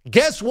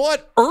 Guess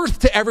what? Earth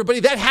to everybody.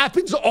 That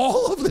happens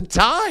all of the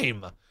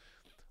time.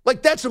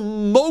 Like, that's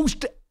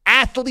most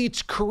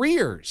athletes'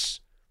 careers.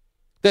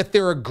 That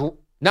they're,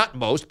 not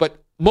most,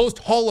 but most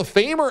Hall of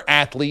Famer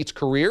athletes'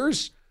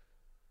 careers.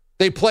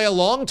 They play a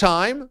long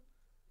time.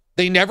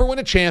 They never win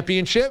a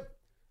championship.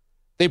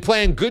 They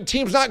play on good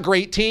teams, not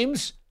great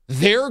teams.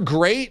 They're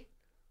great,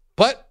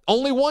 but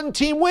only one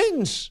team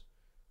wins.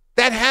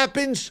 That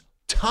happens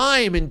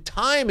time and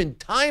time and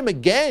time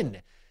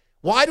again.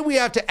 Why do we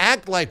have to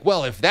act like,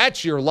 well, if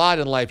that's your lot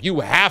in life,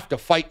 you have to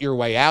fight your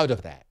way out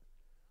of that?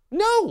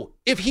 No.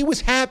 If he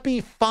was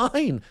happy,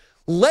 fine.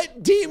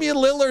 Let Damian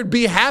Lillard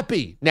be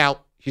happy.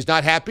 Now, he's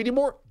not happy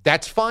anymore.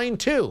 That's fine,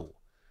 too.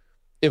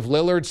 If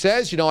Lillard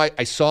says,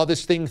 I saw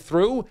this thing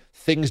through,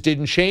 things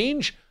didn't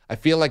change, I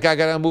feel like I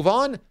got to move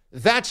on,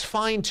 that's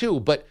fine, too.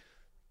 But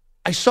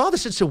I saw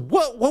this and said,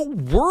 what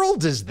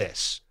world is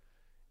this?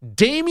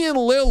 Damian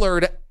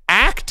Lillard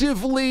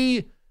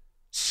actively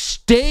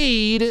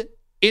stayed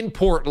in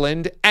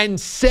Portland and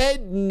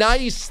said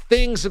nice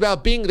things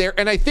about being there,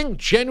 and I think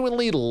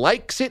genuinely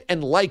likes it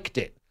and liked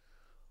it.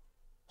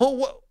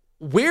 Well,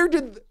 where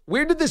did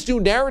this new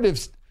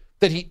narrative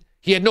that he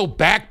had no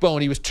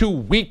backbone, he was too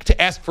weak to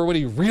ask for what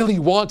he really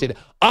wanted?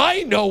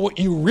 I know what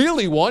you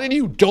really want, and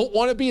you don't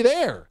want to be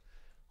there.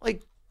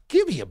 Like,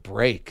 give me a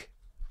break.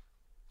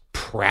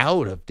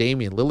 Proud of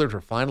Damian Lillard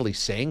for finally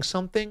saying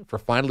something, for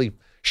finally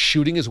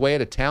shooting his way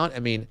out of town. I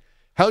mean,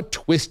 how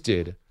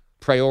twisted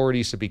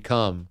priorities have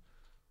become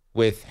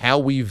with how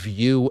we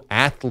view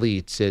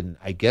athletes and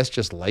I guess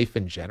just life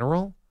in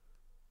general.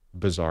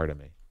 Bizarre to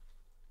me.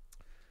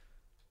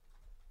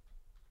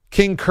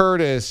 King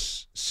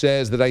Curtis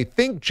says that I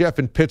think Jeff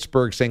in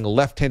Pittsburgh saying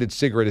left-handed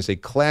cigarette is a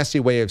classy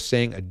way of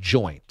saying a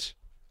joint.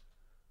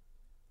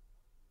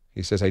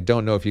 He says, I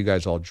don't know if you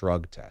guys all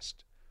drug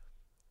test.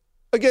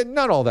 Again,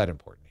 not all that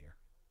important here.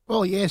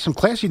 Well, yeah, some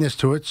classiness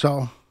to it,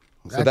 so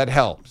that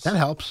helps. That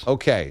helps.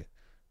 Okay.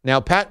 Now,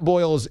 Pat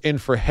Boyle is in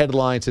for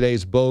headline.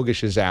 Today's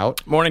Bogish is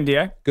out. Morning,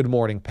 DA. Good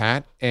morning,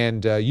 Pat.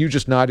 And you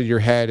just nodded your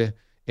head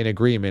in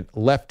agreement.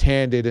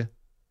 Left-handed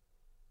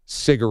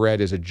cigarette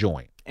is a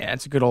joint. Yeah,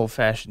 it's a good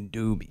old-fashioned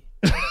doobie.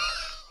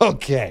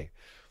 Okay.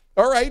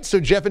 All right. So,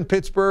 Jeff in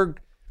Pittsburgh,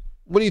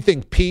 what do you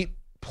think, Pete?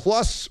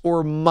 Plus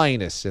or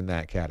minus in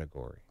that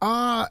category?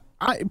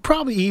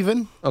 Probably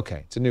even.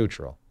 Okay. It's a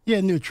neutral. Yeah,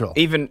 neutral.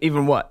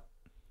 Even what?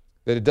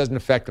 That it doesn't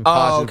affect him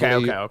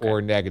positively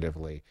or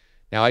negatively.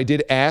 Now, I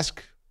did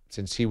ask,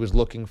 since he was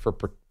looking for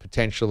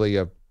potentially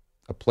a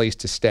place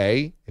to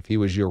stay, if he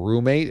was your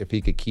roommate, if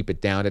he could keep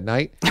it down at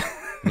night.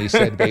 And he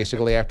said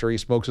basically after he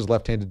smokes his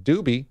left-handed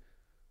doobie,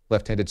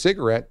 left-handed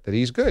cigarette, that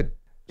he's good.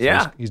 So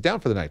yeah. He's down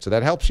for the night, so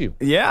that helps you.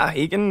 Yeah,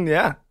 he can,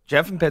 yeah.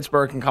 Jeff in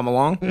Pittsburgh can come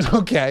along.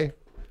 Okay.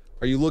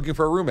 Are you looking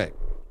for a roommate?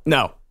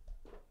 No.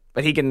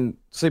 But he can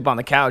sleep on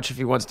the couch if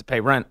he wants to pay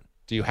rent.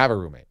 Do you have a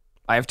roommate?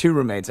 I have 2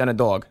 roommates and a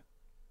dog.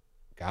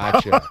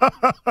 Gotcha.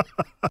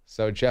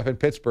 So, Jeff in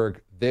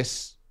Pittsburgh,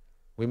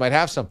 we might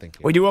have something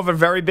here. We do have a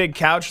very big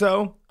couch,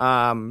 though.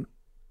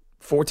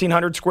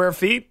 1,400 square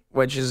feet,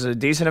 which is a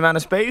decent amount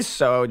of space.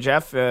 So,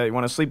 Jeff, you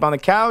want to sleep on the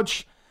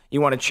couch?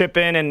 You want to chip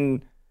in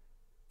and,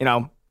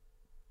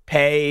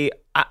 pay?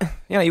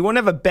 You wouldn't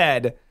have a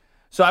bed.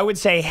 So, I would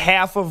say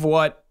half of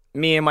what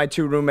me and my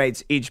 2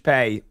 roommates each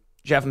pay,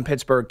 Jeff in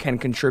Pittsburgh can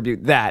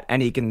contribute that,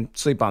 and he can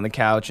sleep on the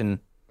couch and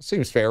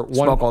seems fair.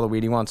 Smoke all the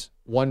weed he wants.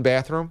 1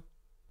 bathroom?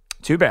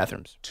 2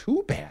 bathrooms.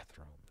 2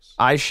 bathrooms.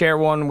 I share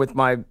one with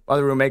my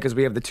other roommate because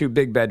we have the 2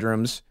 big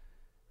bedrooms.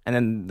 And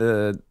then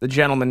the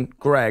gentleman,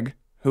 Greg,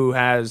 who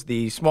has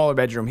the smaller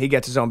bedroom, he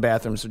gets his own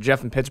bathroom. So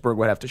Jeff in Pittsburgh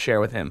would have to share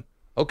with him.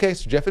 Okay,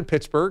 so Jeff in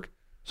Pittsburgh.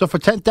 So for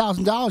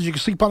 $10,000, you can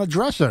sleep on a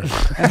dresser. There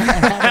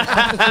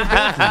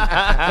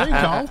you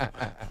go.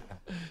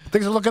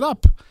 Things are looking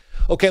up.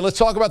 Okay, let's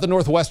talk about the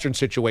Northwestern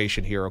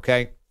situation here,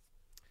 okay?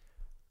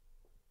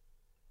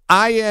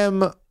 I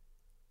am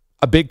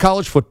a big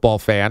college football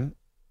fan,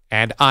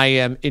 and I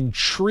am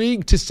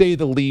intrigued, to say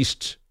the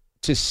least,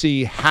 to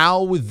see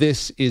how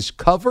this is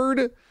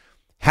covered,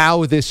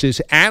 how this is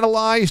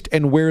analyzed,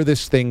 and where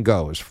this thing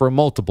goes for a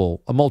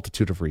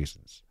multitude of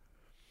reasons.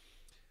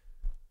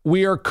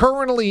 We are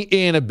currently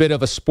in a bit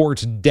of a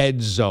sports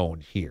dead zone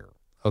here.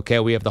 Okay,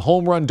 we have the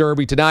home run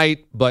derby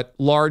tonight, but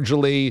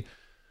largely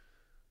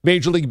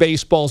Major League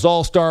Baseball's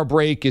All-Star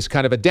break is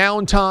kind of a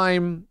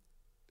downtime.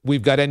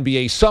 We've got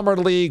NBA Summer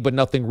League, but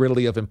nothing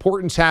really of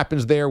importance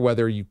happens there,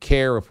 whether you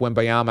care if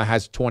Wembayama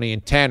has 20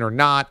 and 10 or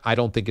not. I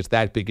don't think it's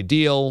that big a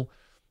deal.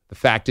 The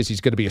fact is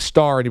he's going to be a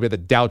star. Anybody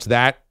that doubts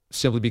that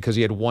simply because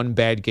he had 1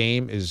 bad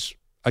game is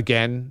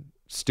again,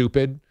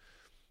 stupid.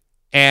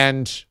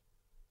 And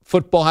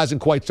football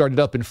hasn't quite started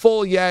up in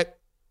full yet.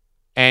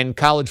 And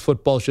college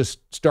football is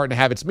just starting to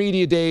have its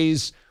media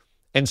days.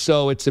 And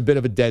so it's a bit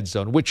of a dead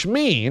zone, which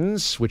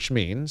means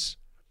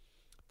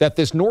that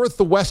this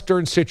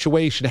Northwestern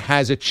situation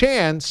has a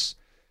chance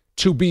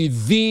to be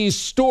the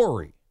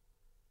story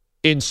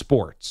in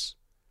sports.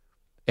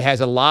 It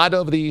has a lot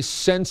of the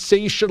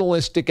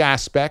sensationalistic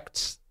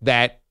aspects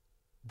that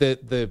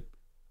the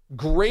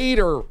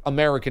greater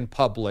American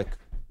public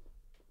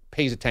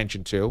pays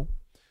attention to.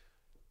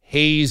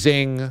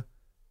 Hazing,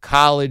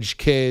 college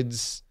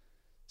kids,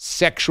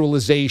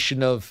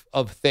 sexualization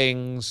of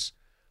things,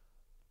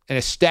 an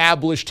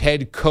established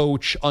head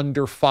coach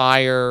under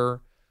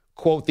fire,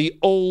 quote, the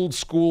old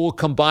school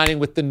combining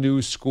with the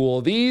new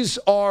school. These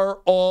are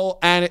all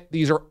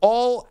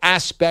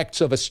aspects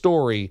of a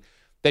story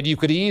that you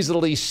could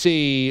easily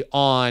see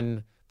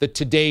on the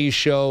Today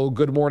Show,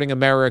 Good Morning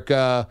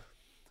America,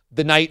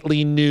 the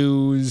Nightly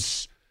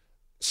News,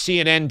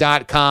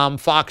 CNN.com,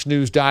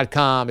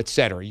 FoxNews.com,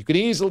 etc. You could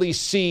easily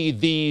see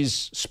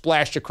these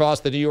splashed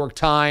across the New York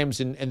Times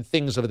and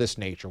things of this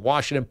nature,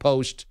 Washington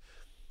Post.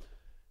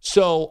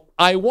 So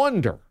I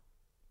wonder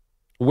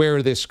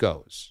where this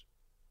goes,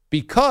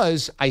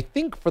 because I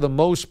think for the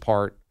most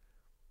part,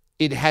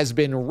 it has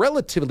been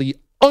relatively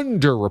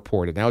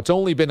underreported. Now, it's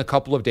only been a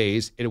couple of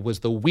days. It was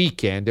the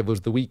weekend. It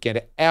was the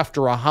weekend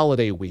after a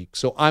holiday week.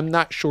 So I'm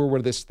not sure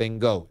where this thing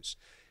goes.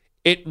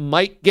 It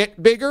might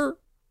get bigger.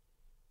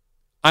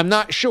 I'm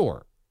not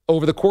sure.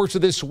 Over the course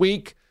of this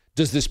week,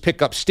 does this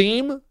pick up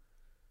steam?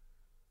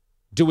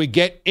 Do we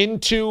get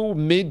into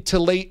mid to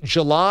late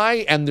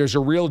July and there's a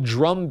real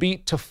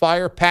drumbeat to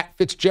fire Pat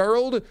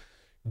Fitzgerald?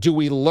 Do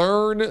we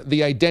learn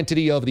the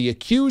identity of the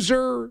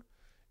accuser?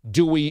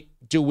 Do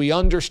we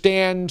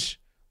understand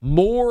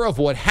more of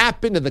what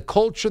happened in the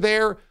culture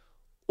there?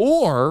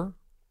 Or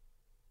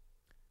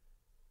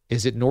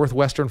is it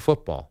Northwestern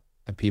football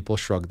and people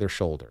shrug their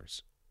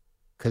shoulders?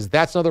 Because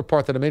that's another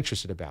part that I'm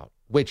interested about,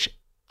 which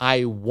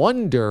I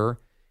wonder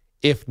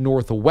if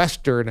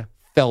Northwestern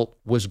felt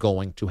was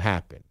going to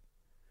happen.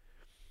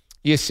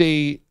 You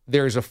see,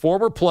 there's a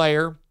former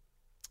player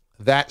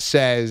that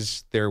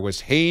says there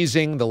was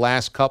hazing the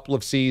last couple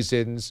of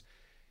seasons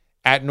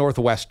at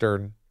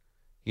Northwestern.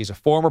 He's a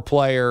former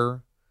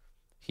player.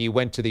 He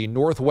went to the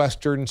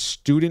Northwestern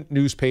student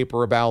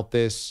newspaper about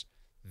this.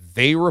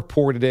 They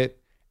reported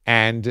it,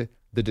 and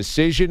the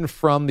decision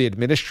from the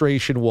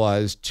administration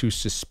was to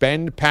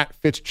suspend Pat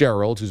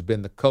Fitzgerald, who's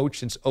been the coach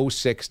since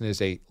 2006 and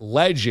is a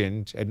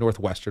legend at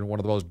Northwestern, one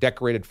of the most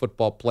decorated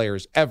football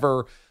players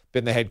ever,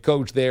 been the head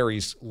coach there.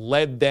 He's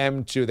led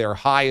them to their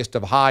highest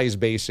of highs,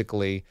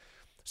 basically,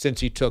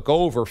 since he took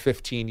over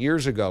 15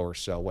 years ago or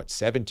so,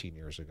 17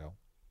 years ago.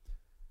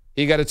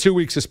 He got a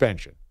 2-week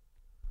suspension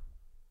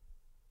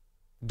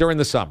during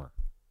the summer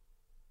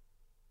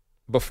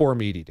before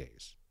media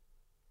days.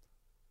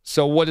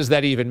 So what does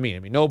that even mean? I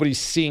mean, nobody's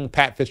seeing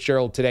Pat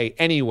Fitzgerald today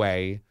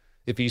anyway.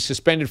 If he's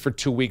suspended for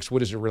 2 weeks, what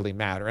does it really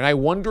matter? And I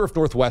wonder if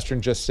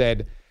Northwestern just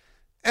said,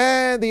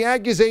 the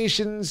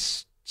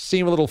accusations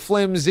seem a little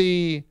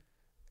flimsy.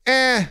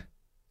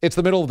 It's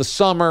the middle of the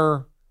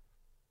summer.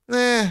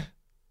 This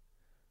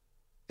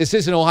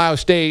isn't Ohio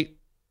State.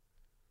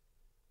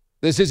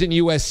 This isn't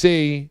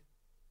USC.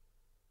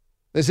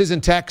 This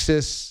isn't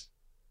Texas.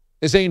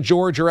 This ain't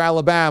Georgia or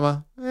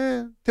Alabama.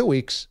 2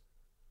 weeks.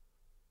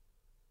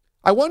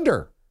 I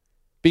wonder,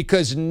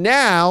 because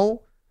now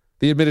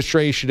the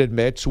administration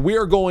admits we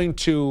are going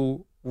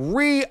to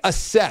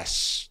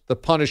reassess the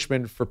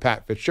punishment for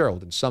Pat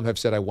Fitzgerald. And some have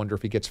said, I wonder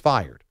if he gets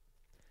fired.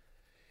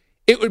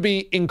 It would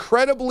be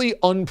incredibly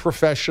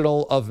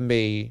unprofessional of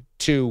me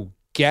to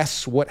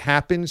guess what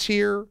happens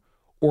here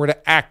or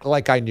to act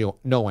like I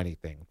know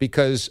anything,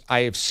 because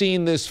I have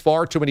seen this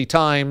far too many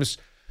times.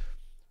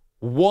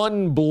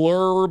 One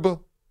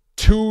blurb,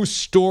 2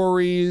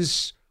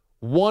 stories,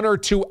 1 or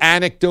 2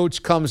 anecdotes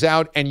comes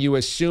out and you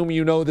assume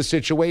you know the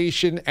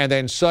situation, and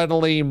then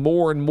suddenly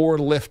more and more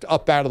lift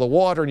up out of the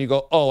water and you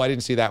go, oh, I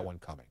didn't see that one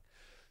coming.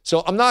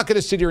 So I'm not going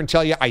to sit here and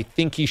tell you I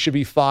think he should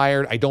be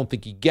fired. I don't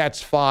think he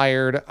gets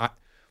fired.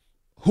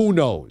 Who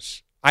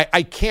knows?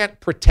 I can't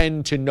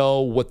pretend to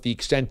know what the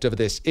extent of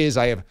this is.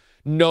 I have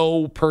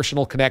no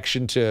personal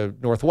connection to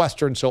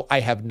Northwestern, so I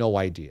have no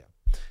idea.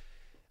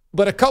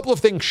 But a couple of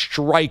things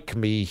strike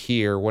me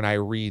here when I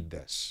read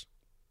this.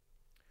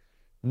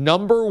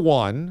 Number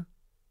one,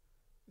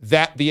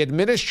 that the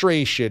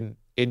administration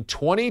in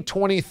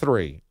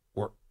 2023,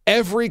 where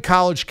every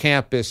college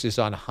campus is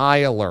on high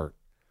alert,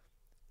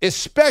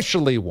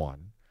 especially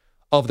one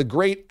of the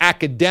great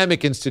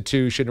academic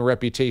institution and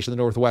reputation the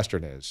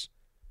Northwestern is,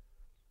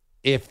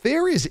 if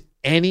there is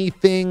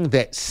anything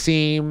that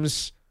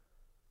seems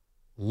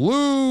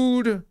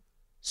lewd,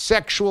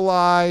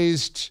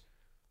 sexualized,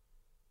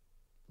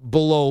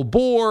 below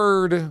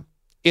board,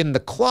 in the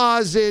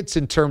closets,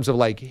 in terms of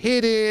like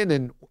hidden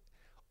and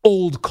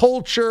old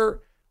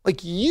culture,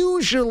 like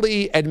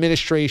usually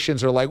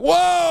administrations are like,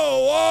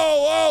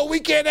 whoa, we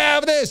can't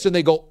have this. And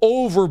they go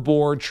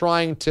overboard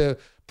trying to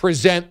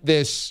present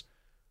this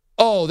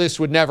oh, this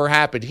would never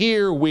happen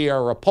here, we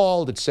are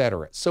appalled,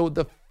 etc. So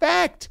the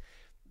fact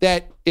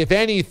that, if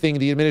anything,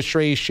 the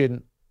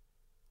administration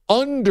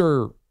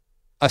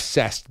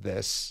under-assessed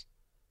this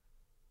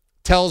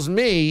tells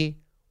me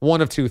one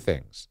of two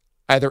things.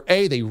 Either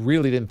A, they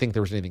really didn't think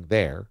there was anything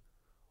there,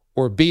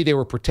 or B, they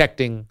were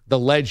protecting the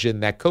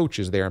legend that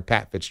coaches there in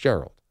Pat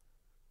Fitzgerald.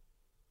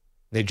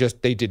 They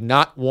did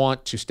not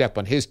want to step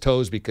on his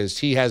toes because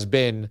he has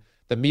been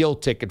the meal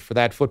ticket for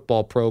that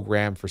football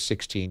program for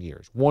 16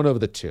 years. One of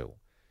the two.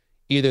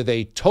 Either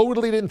they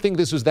totally didn't think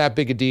this was that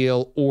big a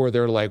deal, or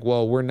they're like,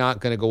 well, we're not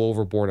going to go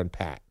overboard on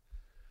Pat.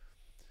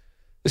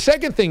 The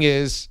second thing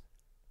is,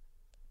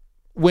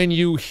 when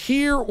you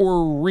hear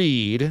or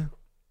read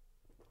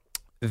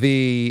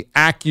the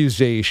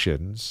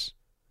accusations,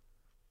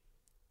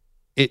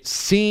 it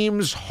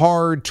seems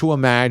hard to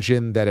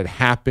imagine that it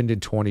happened in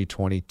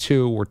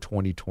 2022 or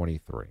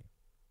 2023.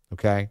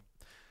 Okay?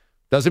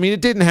 Doesn't mean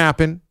it didn't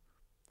happen.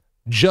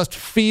 Just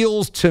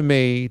feels to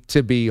me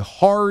to be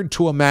hard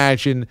to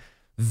imagine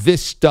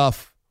this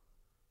stuff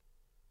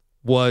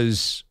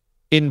was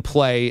in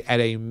play at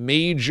a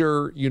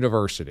major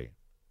university.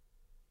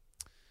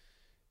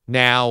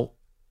 Now,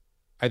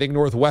 I think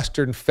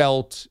Northwestern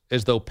felt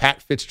as though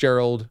Pat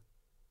Fitzgerald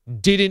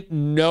didn't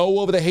know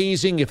of the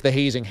hazing if the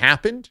hazing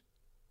happened,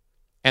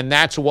 and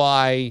that's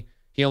why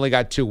he only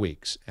got 2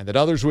 weeks. And that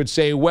others would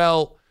say,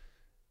 well,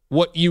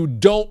 what you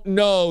don't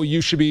know,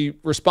 you should be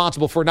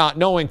responsible for not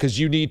knowing because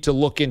you need to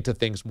look into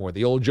things more.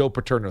 The old Joe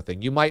Paterno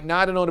thing. You might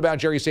not have known about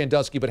Jerry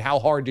Sandusky, but how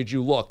hard did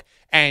you look?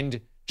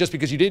 And just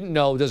because you didn't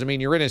know doesn't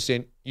mean you're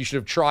innocent. You should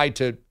have tried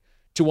to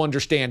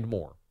understand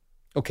more.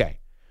 Okay.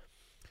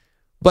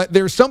 But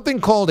there's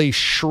something called a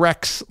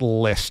Shrek's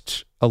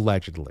list,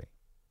 allegedly.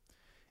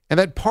 And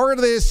that part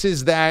of this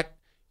is that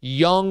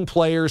young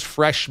players,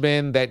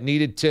 freshmen that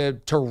needed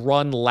to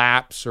run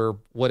laps or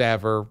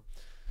whatever,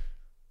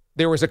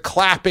 there was a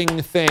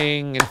clapping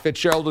thing, and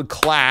Fitzgerald would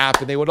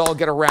clap, and they would all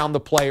get around the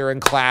player and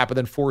clap, and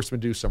then force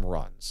him to do some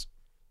runs.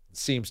 It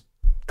seems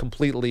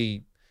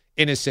completely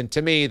innocent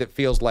to me. That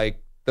feels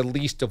like the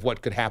least of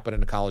what could happen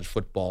in a college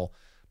football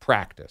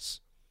practice.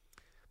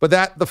 But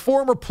that the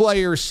former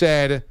player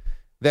said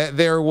that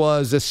there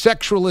was a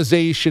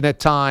sexualization at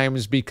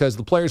times because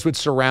the players would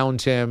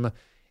surround him,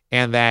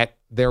 and that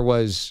there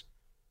was,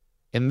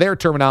 in their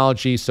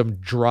terminology, some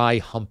dry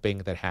humping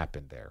that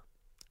happened there.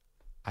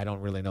 I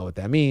don't really know what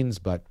that means,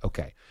 but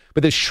okay.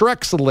 But the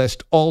Shrek's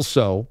list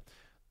also,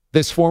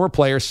 this former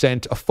player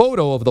sent a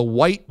photo of the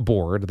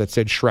whiteboard that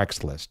said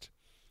Shrek's list,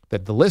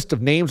 that the list of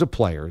names of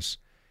players,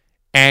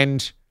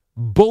 and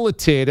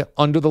bulleted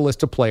under the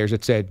list of players,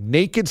 it said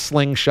naked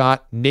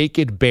slingshot,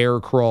 naked bear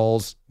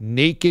crawls,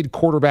 naked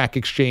quarterback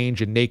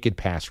exchange, and naked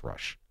pass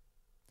rush.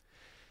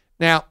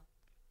 Now,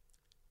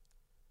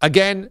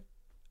 again,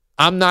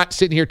 I'm not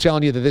sitting here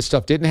telling you that this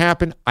stuff didn't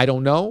happen. I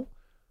don't know.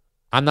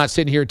 I'm not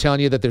sitting here telling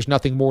you that there's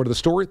nothing more to the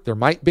story. There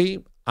might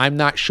be. I'm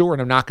not sure,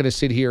 and I'm not going to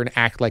sit here and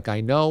act like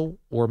I know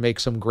or make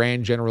some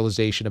grand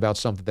generalization about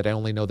something that I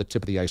only know the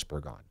tip of the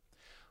iceberg on.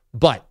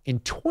 But in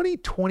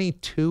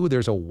 2022,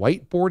 there's a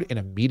whiteboard in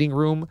a meeting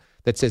room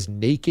that says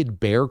naked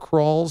bear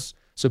crawls.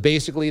 So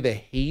basically the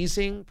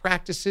hazing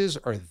practices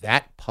are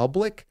that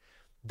public.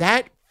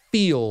 That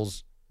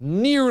feels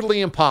nearly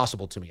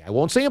impossible to me. I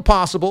won't say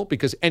impossible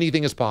because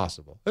anything is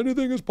possible.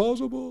 Anything is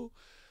possible.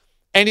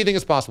 Anything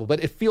is possible.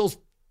 But it feels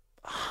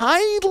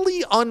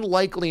highly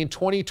unlikely in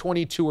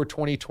 2022 or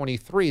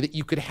 2023 that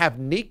you could have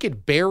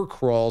naked bear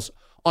crawls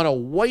on a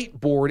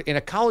whiteboard in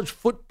a college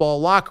football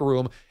locker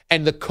room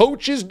and the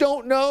coaches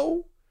don't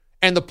know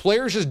and the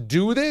players just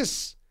do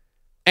this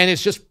and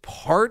it's just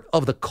part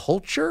of the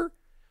culture.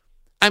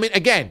 I mean,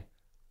 again,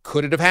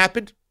 could it have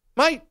happened?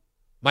 Might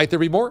there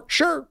be more?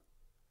 Sure.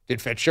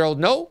 Did Fitzgerald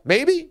know?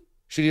 Maybe.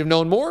 Should he have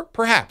known more?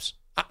 Perhaps.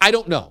 I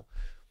don't know.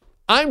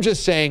 I'm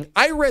just saying,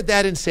 I read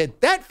that and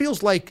said, that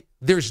feels like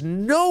there's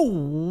no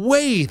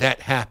way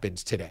that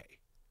happens today.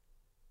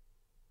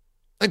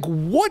 Like,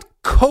 what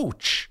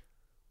coach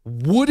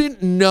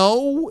wouldn't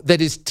know that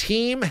his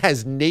team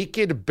has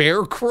naked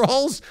bear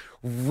crawls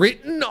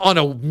written on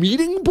a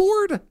meeting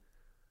board?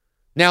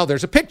 Now,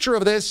 there's a picture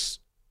of this.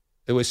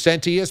 It was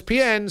sent to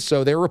ESPN,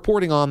 so they're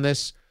reporting on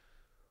this.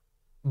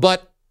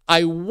 But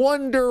I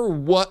wonder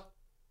what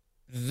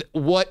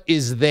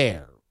is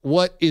there,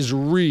 what is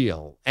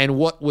real, and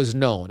what was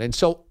known. And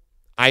so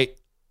I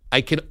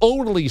can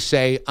only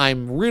say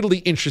I'm really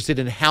interested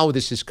in how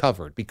this is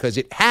covered because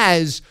it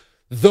has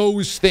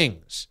those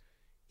things.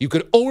 You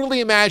could only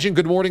imagine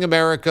Good Morning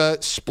America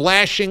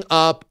splashing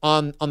up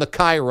on the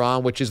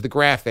Chiron, which is the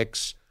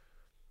graphics.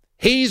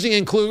 Hazing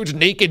includes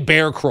naked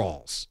bear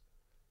crawls.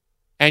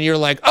 And you're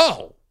like,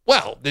 oh,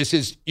 well, this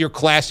is your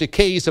classic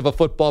case of a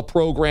football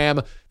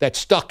program that's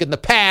stuck in the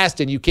past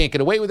and you can't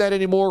get away with that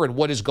anymore and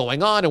what is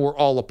going on and we're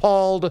all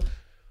appalled.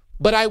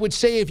 But I would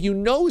say if you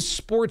know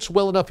sports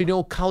well enough, you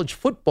know college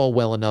football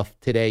well enough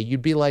today,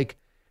 you'd be like,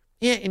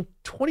 yeah, in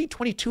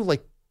 2022,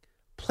 like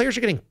players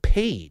are getting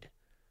paid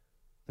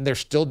and they're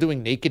still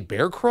doing naked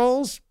bear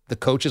crawls. The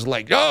coach is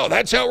like, oh,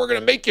 that's how we're going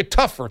to make you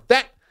tougher.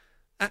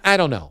 I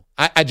don't know.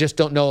 I just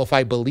don't know if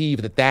I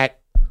believe that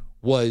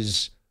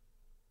was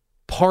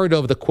part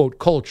of the quote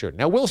culture.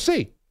 Now, we'll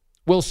see.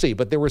 We'll see.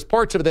 But there was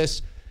parts of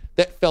this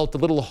that felt a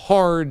little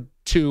hard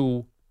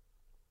to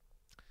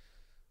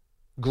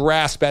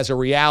grasp as a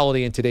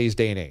reality in today's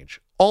day and age.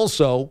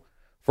 Also,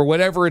 for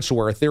whatever it's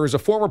worth, there is a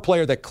former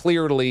player that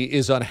clearly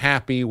is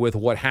unhappy with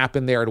what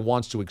happened there and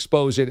wants to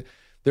expose it.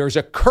 There's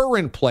a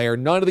current player.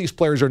 None of these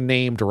players are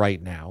named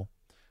right now.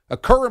 A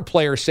current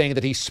player saying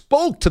that he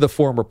spoke to the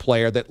former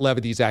player that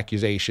levied these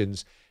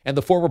accusations, and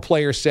the former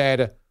player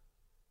said,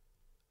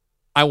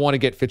 I want to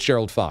get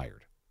Fitzgerald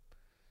fired.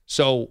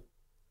 So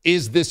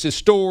is this a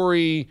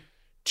story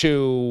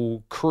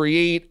to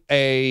create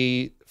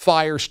a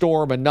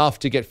firestorm enough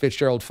to get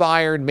Fitzgerald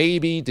fired?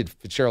 Maybe. Did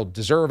Fitzgerald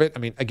deserve it? I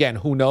mean, again,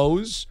 who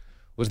knows?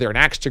 Was there an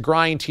axe to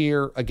grind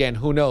here? Again,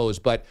 who knows?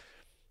 But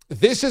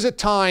this is a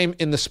time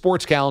in the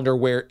sports calendar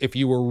where if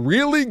you were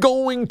really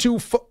going to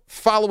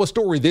follow a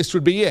story, this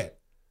would be it.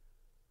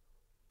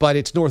 But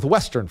it's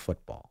Northwestern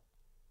football,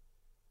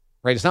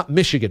 right? It's not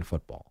Michigan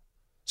football.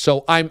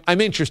 So I'm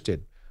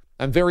interested.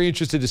 I'm very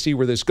interested to see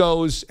where this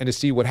goes and to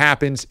see what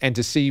happens and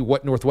to see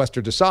what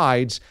Northwestern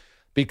decides,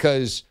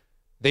 because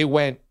they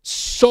went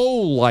so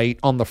light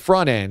on the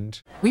front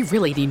end. We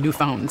really need new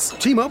phones.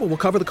 T-Mobile will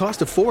cover the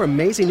cost of 4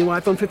 amazing new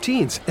iPhone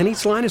 15s, and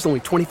each line is only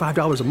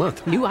 $25 a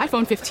month. New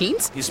iPhone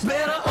 15s? It's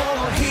better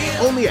over here.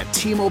 Only at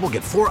T-Mobile,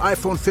 get 4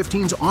 iPhone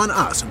 15s on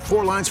us and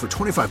 4 lines for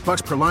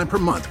 $25 per line per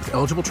month with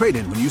eligible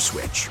trade-in when you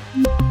switch.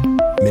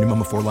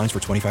 Minimum of 4 lines for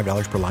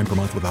 $25 per line per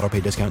month with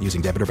autopay discount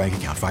using debit or bank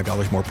account.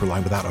 $5 more per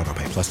line without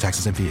autopay, plus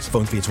taxes and fees.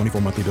 Phone fee at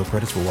 24 monthly bill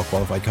credits for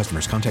well-qualified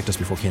customers. Contact us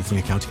before canceling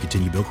account to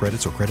continue bill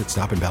credits or credit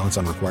stop and balance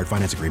on required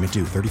finance agreement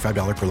due.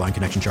 $35 per line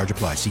connection charge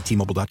applies. See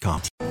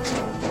T-Mobile.com.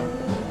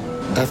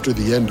 After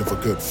the end of a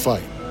good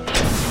fight,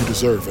 you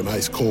deserve an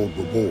ice-cold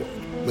reward.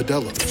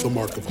 Modelo is the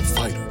mark of a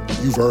fighter.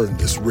 You've earned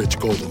this rich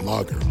golden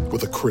lager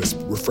with a crisp,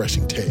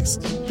 refreshing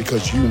taste.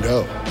 Because you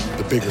know,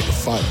 the bigger the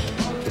fight,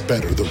 the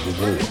better the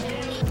reward.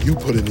 You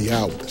put in the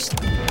hours,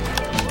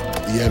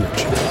 the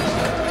energy,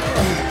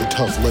 the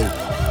tough labor.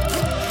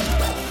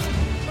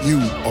 You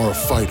are a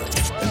fighter,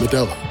 and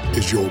Modelo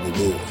is your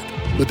reward.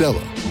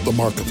 Modelo, the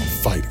mark of a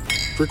fighter.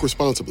 Drink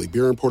responsibly.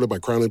 Beer imported by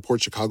Crown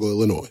Imports, Chicago,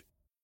 Illinois.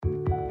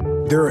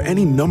 There are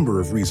any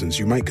number of reasons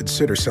you might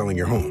consider selling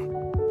your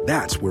home.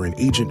 That's where an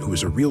agent who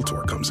is a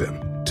realtor comes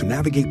in to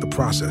navigate the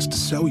process to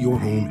sell your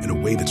home in a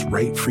way that's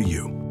right for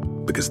you.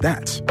 Because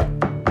that's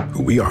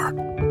who we are.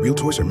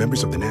 Realtors are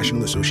members of the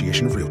National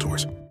Association of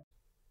Realtors.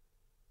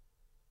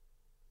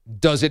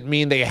 Does it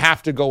mean they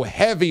have to go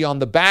heavy on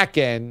the back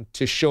end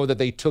to show that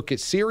they took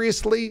it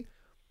seriously?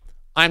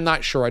 I'm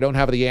not sure. I don't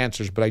have the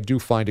answers, but I do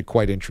find it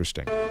quite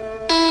interesting.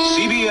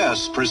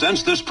 CBS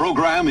presents this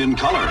program in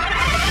color.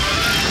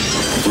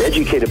 An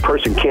educated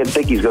person can't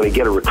think he's going to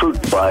get a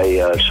recruit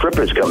by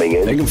strippers coming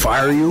in. They can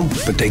fire you,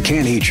 but they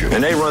can't eat you.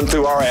 And they run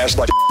through our ass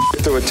like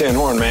through a tin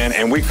horn, man,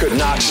 and we could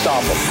not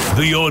stop them.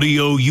 The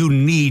audio you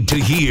need to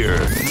hear.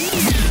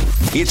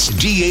 It's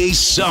DA's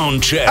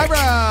Soundcheck. All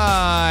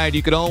right.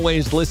 You can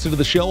always listen to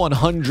the show on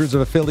hundreds of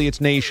affiliates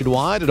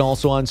nationwide and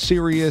also on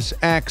Sirius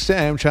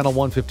XM, channel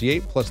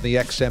 158, plus the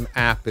XM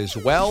app as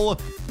well.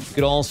 You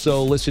can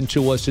also listen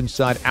to us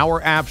inside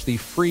our apps, the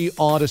free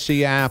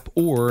Odyssey app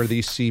or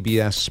the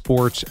CBS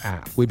Sports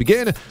app. We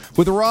begin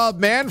with Rob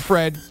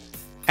Manfred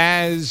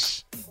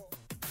as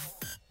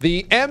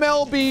the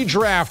MLB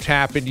draft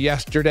happened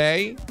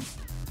yesterday.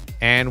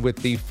 And with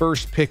the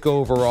first pick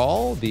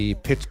overall, the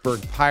Pittsburgh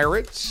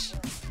Pirates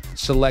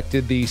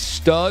selected the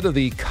stud of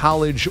the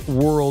College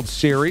World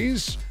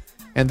Series.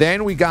 And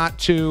then we got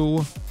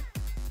to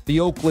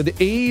the Oakland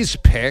A's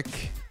pick.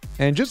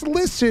 And just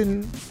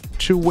listen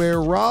to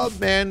where Rob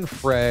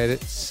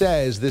Manfred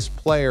says this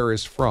player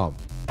is from.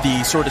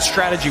 The sort of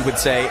strategy would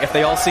say, if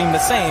they all seem the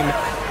same,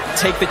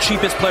 take the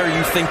cheapest player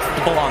you think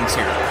belongs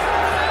here.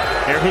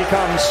 Here he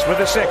comes with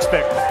the sixth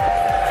pick.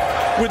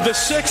 With the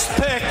sixth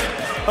pick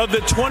of the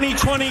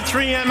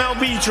 2023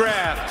 MLB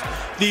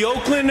draft, the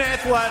Oakland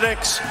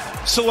Athletics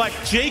select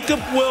Jacob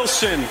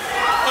Wilson,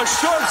 a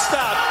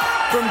shortstop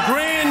from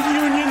Grand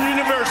Union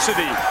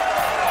University.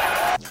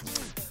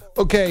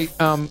 Okay,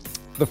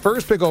 the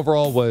first pick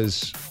overall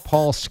was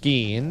Paul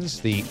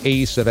Skeens, the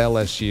ace of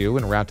LSU,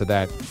 en route to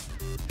that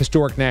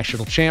historic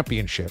national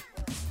championship.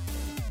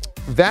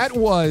 That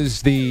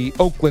was the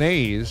Oakland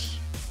A's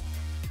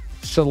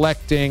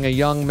selecting a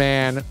young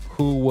man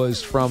who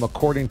was from,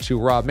 according to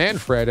Rob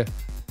Manfred,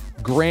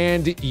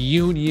 Grand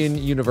Union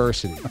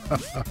University.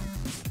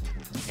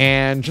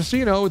 And just so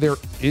you know, there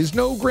is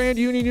no Grand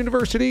Union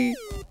University.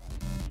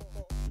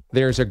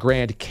 There's a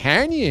Grand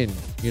Canyon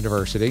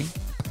University.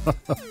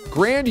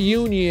 Grand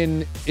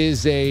Union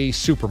is a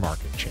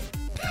supermarket chain.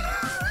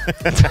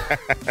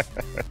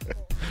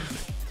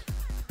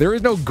 There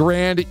is no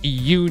Grand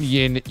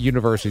Union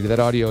University. That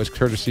audio is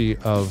courtesy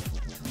of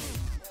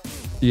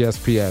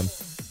ESPN.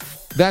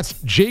 That's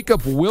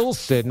Jacob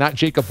Wilson, not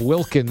Jacob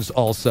Wilkins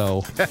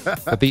also,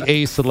 but the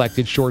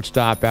A-selected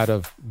shortstop out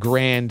of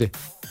Grand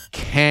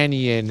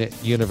Canyon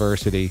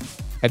University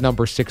at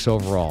number 6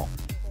 overall.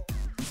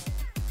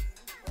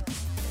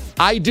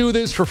 I do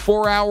this for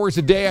 4 hours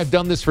a day. I've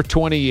done this for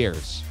 20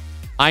 years.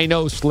 I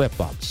know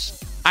slip-ups.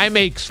 I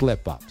make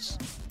slip-ups.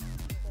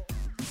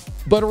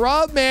 But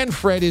Rob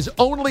Manfred is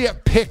only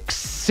at pick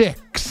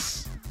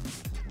 6.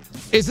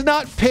 Is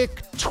not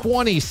pick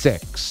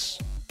 26,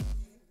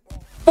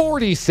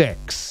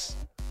 46,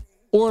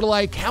 or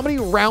like how many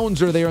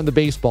rounds are there in the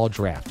baseball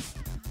draft?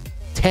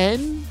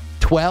 10,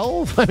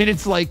 12? I mean,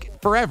 it's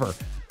like forever.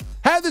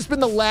 Had this been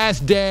the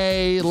last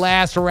day,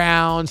 last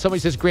round, somebody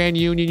says Grand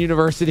Union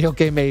University,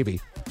 okay, maybe.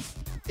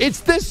 It's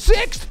the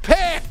 6th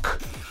pick.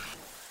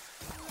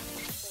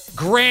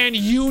 Grand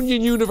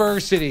Union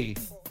University.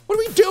 What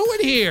are we doing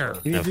here?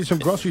 You need to do some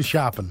grocery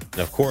shopping.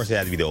 Of course, it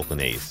had to be the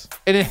Oakland A's.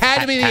 And it had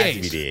to be the Had A's.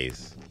 to be the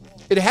A's.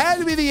 It had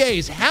to be the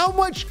A's. How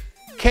much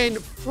can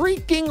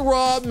freaking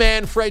Rob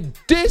Manfred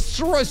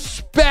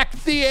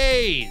disrespect the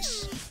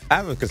A's? I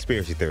have a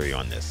conspiracy theory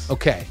on this.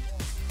 Okay.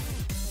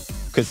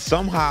 Could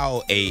somehow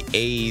a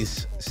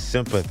A's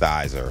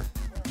sympathizer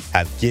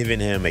have given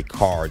him a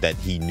card that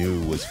he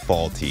knew was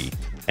faulty,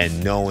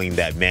 and knowing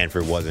that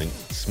Manfred wasn't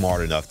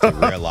smart enough to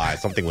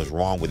realize something was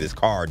wrong with his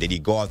card, did he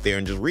go out there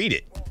and just read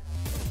it?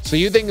 So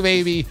you think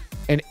maybe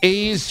an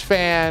A's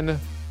fan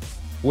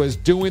was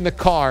doing the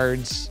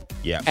cards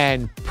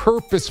and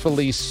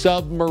purposefully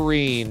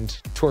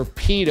submarined,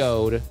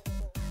 torpedoed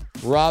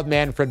Rob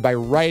Manfred by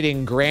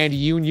writing Grand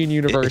Union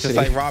University. It's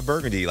just like Rob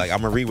Burgundy. Like, I'm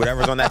going to read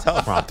whatever's on that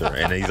teleprompter.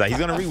 And he's like, he's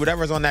going to read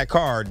whatever's on that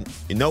card.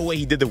 In no way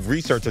he did the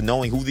research of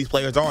knowing who these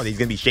players are that he's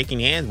going to be shaking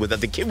hands with.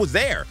 The kid was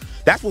there.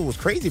 That's what was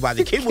crazy about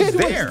it. The kid was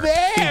there.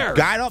 He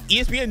got up.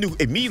 ESPN knew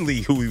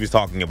immediately who he was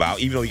talking about,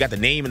 even though he got the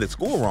name and the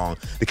school wrong.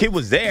 The kid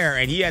was there,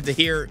 and he had to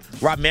hear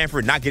Rob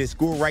Manfred not get his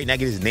school right, not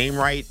get his name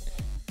right.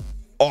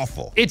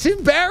 Awful. It's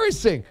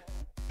embarrassing.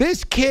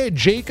 This kid,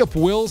 Jacob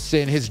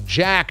Wilson, his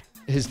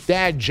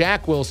dad,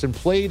 Jack Wilson,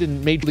 played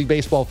in Major League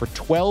Baseball for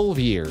 12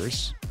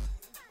 years.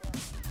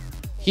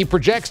 He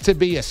projects to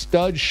be a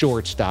stud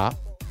shortstop.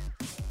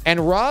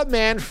 And Rob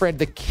Manfred,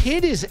 the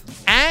kid is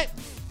at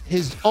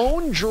his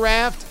own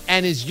draft,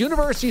 and his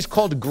university is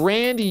called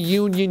Grand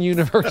Union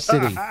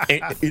University.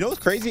 And you know what's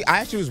crazy? I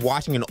actually was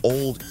watching an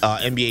old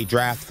NBA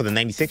draft for the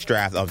 96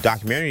 draft of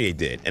documentary they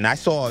did. And I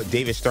saw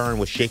David Stern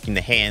was shaking the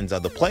hands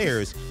of the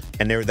players.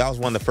 And that was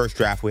one of the first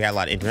drafts we had a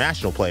lot of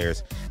international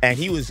players. And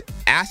he was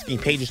asking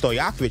Peja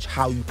Stojakovic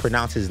how you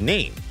pronounce his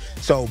name.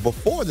 So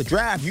before the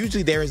draft,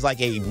 usually there is like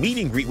a meet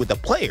and greet with the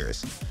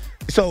players.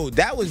 So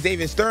that was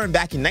David Stern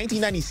back in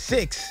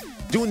 1996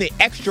 doing the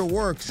extra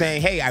work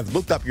saying, hey, I've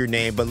looked up your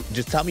name, but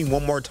just tell me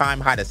one more time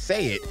how to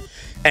say it.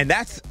 And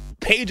that's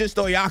Peja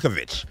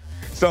Stojakovic.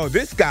 So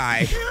this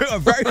guy, a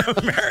very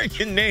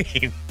American name,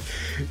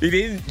 he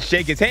didn't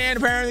shake his hand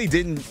apparently,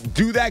 didn't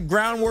do that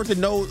groundwork to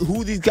know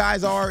who these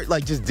guys are,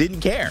 like just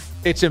didn't care.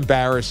 It's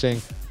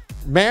embarrassing.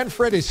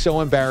 Manfred is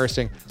so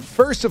embarrassing.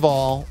 First of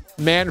all,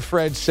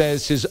 Manfred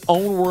says his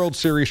own World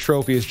Series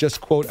trophy is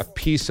just, quote, a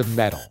piece of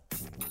metal.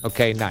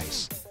 Okay,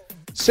 nice.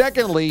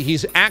 Secondly,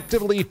 he's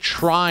actively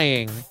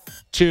trying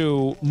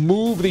to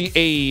move the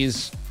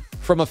A's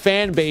from a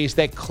fan base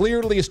that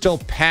clearly is still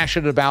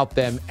passionate about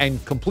them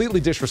and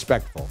completely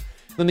disrespectful.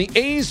 Then the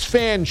A's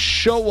fans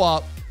show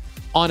up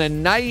on a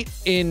night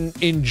in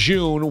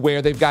June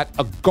where they've got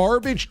a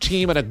garbage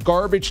team at a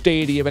garbage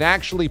stadium and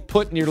actually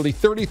put nearly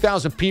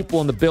 30,000 people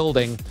in the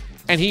building,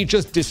 and he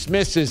just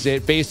dismisses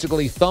it,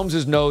 basically thumbs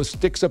his nose,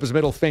 sticks up his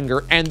middle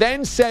finger, and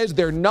then says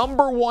their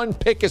number one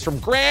pick is from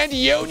Grand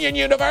Union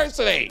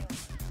University.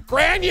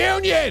 Grand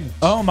Union!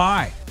 Oh,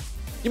 my.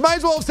 You might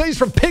as well say he's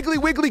from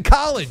Piggly Wiggly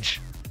College.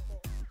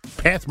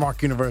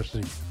 Pathmark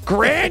University.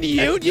 Grand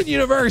Union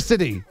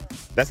University.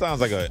 That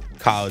sounds like a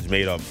college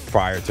made up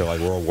prior to like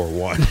World War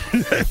I.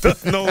 That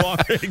does no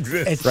longer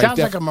exist. It sounds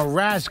like a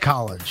Mraz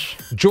college.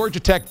 Georgia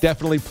Tech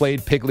definitely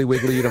played Piggly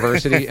Wiggly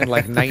University in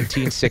like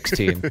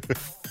 1916.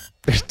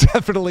 There's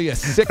definitely a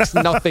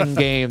 6-0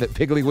 game that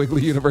Piggly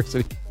Wiggly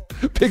University,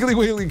 Piggly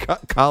Wiggly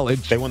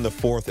College. They won the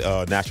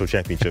 4th national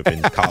championship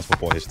in college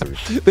football history.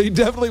 They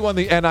definitely won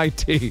the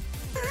NIT.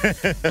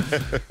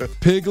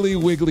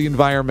 Piggly Wiggly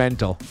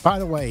Environmental. By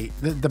the way,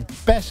 the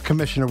best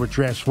commissioner with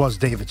drafts was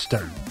David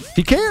Stern.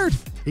 He cared.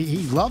 He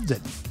loved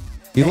it.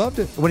 He loved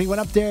it. When he went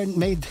up there and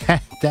made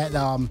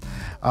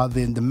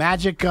the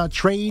Magic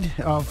trade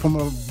from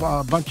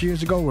a bunch of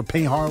years ago where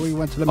Payne Harley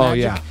went to the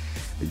Magic. Oh, yeah.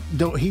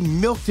 He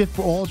milked it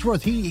for all it's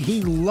worth.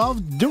 He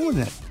loved doing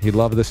it. He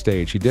loved the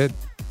stage. He did.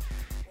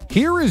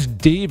 Here is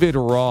David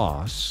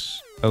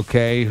Ross,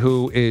 okay,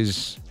 who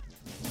is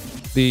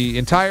the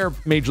entire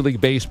Major League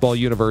Baseball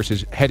universe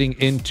is heading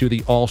into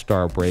the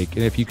All-Star break.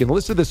 And if you can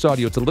listen to this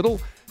audio, it's a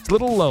little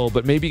low,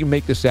 but maybe you can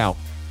make this out.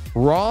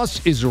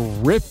 Ross is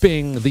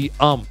ripping the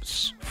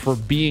umps for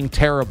being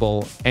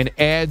terrible and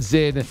adds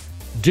in,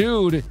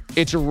 dude,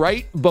 it's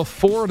right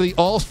before the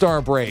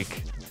All-Star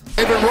break.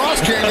 David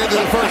Ross came into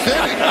the first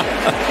inning.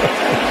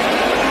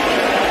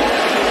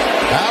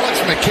 Alex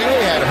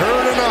McKinney had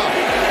heard enough.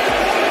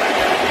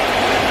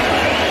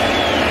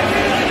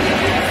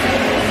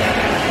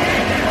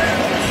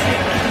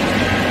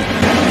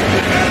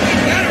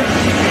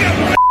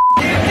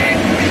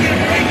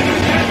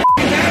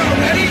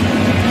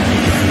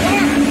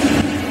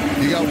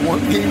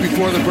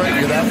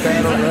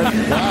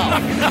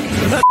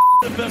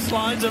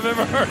 words I've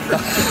ever heard.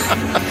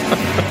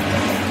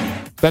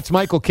 That's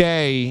Michael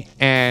Kay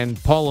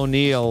and Paul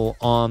O'Neill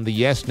on the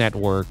Yes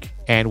Network.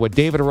 And what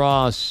David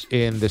Ross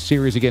in the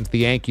series against the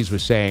Yankees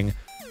was saying,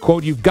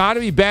 quote, you've got to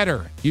be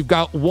better. You've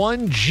got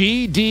one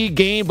GD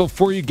game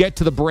before you get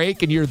to the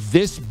break, and you're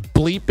this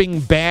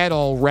bleeping bad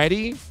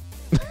already?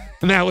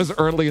 And that was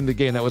early in the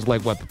game. That was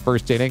like, what, the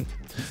first inning?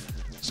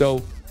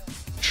 So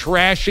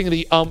trashing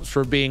the umps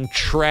for being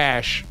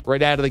trash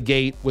right out of the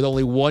gate with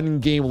only one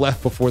game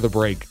left before the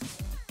break.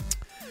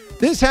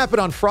 This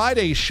happened on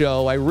Friday's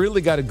show. I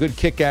really got a good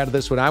kick out of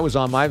this when I was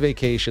on my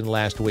vacation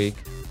last week,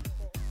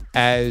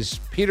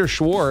 as Peter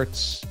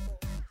Schwartz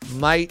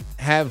might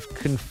have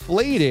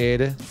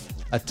conflated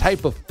a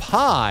type of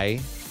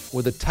pie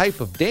with a type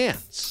of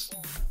dance.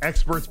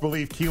 Experts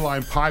believe key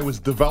lime pie was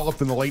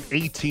developed in the late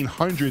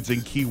 1800s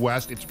in Key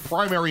West. Its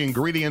primary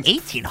ingredients...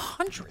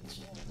 1800s?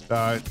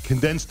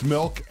 Condensed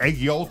milk, egg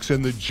yolks,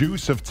 and the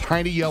juice of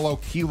tiny yellow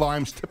key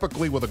limes,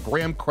 typically with a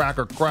graham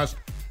cracker crust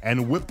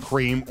and whipped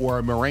cream or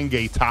a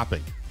merengue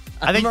topping.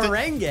 I think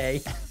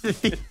merengue?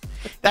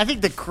 I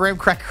think the graham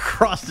cracker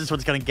crust is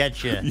what's going to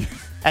get you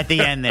at the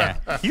end there.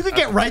 You could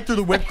get right through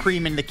the whipped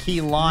cream and the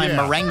key lime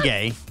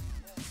merengue.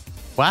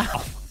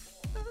 Wow.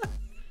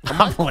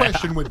 My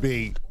question would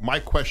be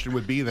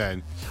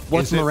then,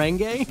 what's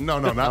merengue? No,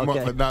 not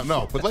okay.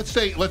 no. But let's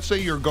say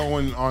you're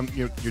going on,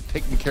 you're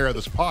taking care of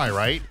this pie,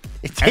 right?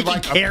 You're taking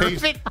care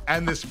of it,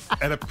 and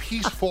a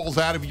piece falls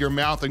out of your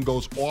mouth and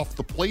goes off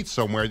the plate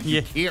somewhere that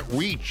you can't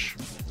reach.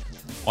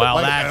 Well,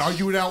 are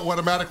you now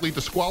automatically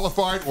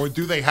disqualified, or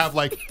do they have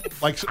like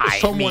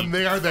someone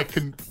there that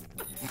can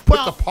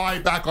put the pie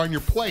back on your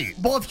plate?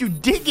 Well, if you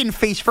dig in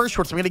face first,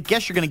 Schwartz, I'm going to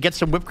guess you're going to get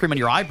some whipped cream on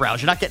your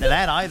eyebrows. You're not getting to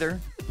that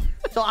either.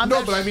 So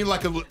but I mean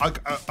like a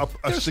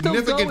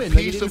significant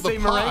piece of the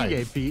pie.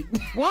 Merengue, Pete.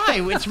 Why?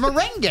 It's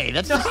merengue.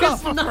 That's the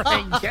stuff.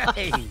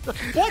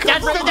 Merengue. What?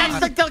 That's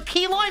the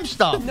key lime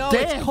stuff. No,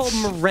 it's called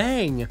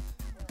meringue.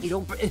 You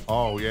don't.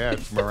 Oh yeah,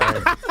 it's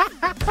meringue.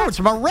 No, it's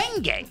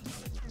merengue.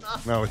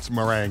 No, it's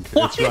meringue.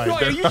 What? That's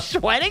right. Are you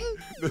sweating?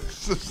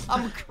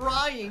 I'm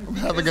crying. I'm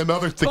having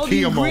another tequila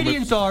the moment.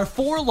 ingredients are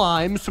 4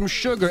 limes, some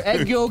sugar,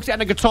 egg yolks,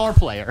 and a guitar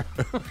player.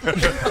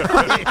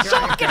 What are you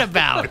talking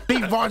about?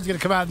 Big Barn's going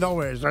to come out of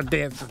nowhere and start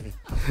dancing.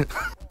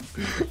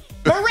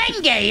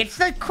 Merengue. It's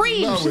the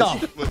cream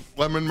stuff. It's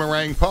lemon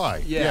meringue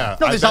pie. Yeah.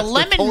 No, there's a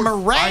lemon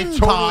meringue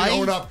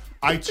pie.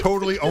 I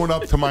totally own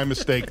up to my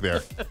mistake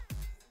there.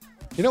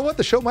 You know what?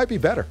 The show might be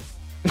better.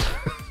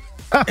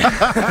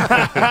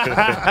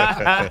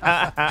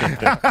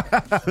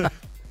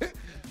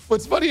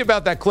 What's funny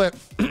about that clip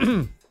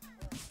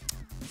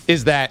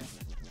is that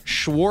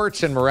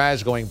Schwartz and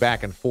Mraz going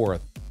back and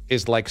forth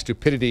is like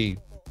stupidity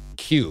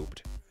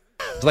cubed.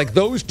 It's like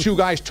those two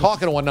guys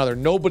talking to one another.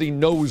 Nobody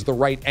knows the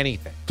right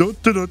anything.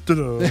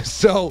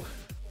 So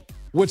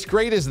what's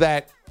great is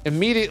that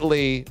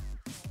immediately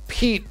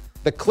Pete,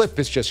 the clip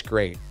is just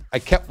great. I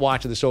kept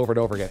watching this over and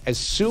over again. As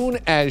soon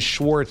as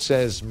Schwartz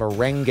says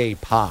merengue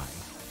pie,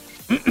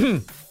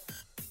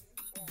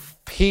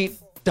 Pete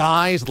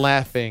dies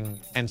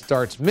laughing and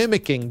starts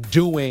mimicking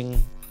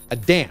doing a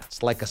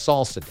dance, like a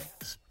salsa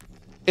dance.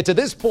 It's at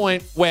this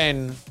point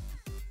when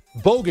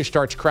Bogus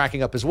starts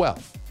cracking up as well.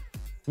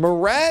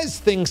 Mraz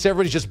thinks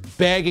everybody's just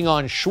bagging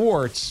on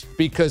Schwartz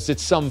because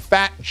it's some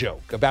fat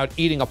joke about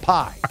eating a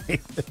pie.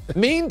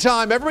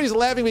 Meantime, everybody's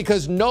laughing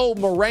because no,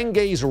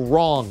 merengue's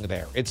wrong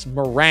there. It's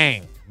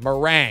meringue,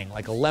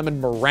 like a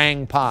lemon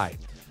meringue pie.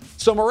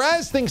 So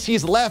Mraz thinks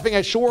he's laughing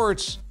at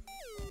Schwartz,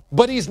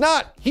 but he's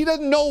not. He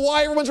doesn't know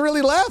why everyone's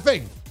really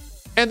laughing.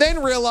 And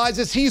then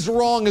realizes he's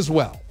wrong as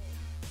well.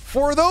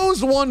 For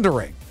those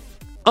wondering,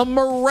 a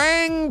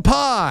meringue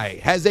pie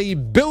has a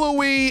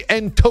billowy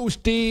and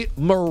toasty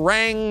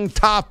meringue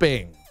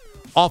topping,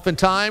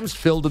 oftentimes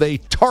filled with a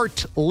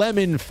tart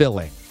lemon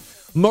filling.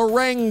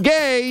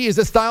 Merengue is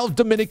a style of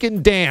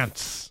Dominican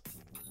dance.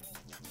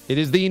 It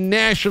is the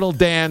national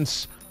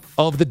dance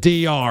of the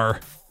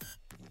DR.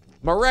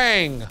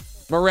 Meringue,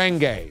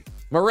 merengue,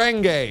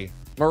 merengue,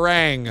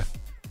 meringue.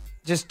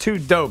 Just two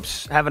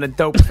dopes having a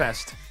dope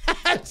fest.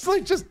 It's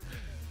like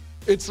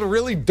it's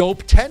really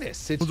dope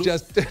tennis. It's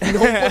just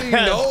nobody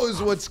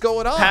knows what's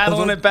going on.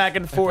 Paddling it back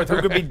and forth.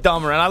 Who could be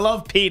dumber? And I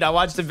love Pete. I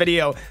watched the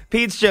video.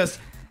 Pete's just,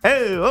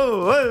 hey,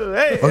 oh,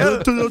 hey,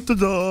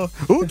 Merengue.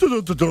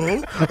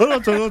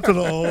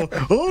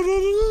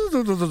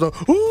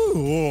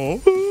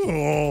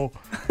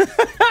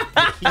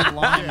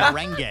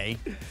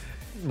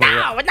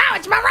 No,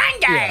 it's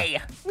merengue.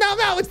 Yeah.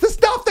 No, it's the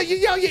stuff that you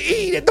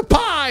eat in the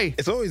pie.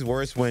 It's always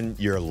worse when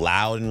you're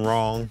loud and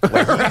wrong.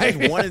 Like, he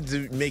just wanted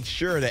to make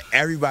sure that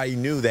everybody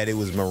knew that it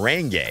was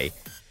merengue,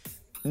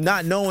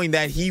 not knowing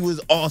that he was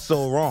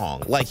also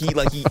wrong. That's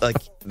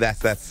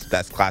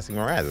classic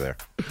Mraz there.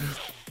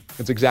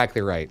 That's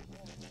exactly right.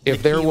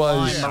 If there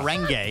was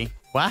merengue,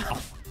 wow.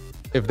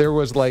 If there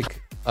was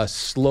like a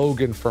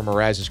slogan for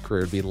Mraz's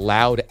career, it'd be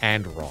loud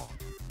and wrong.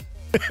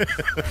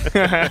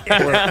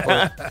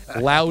 or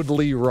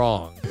loudly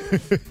wrong.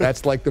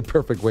 That's like the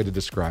perfect way to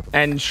describe him.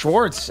 And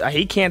Schwartz,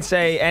 he can't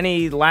say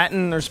any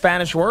Latin or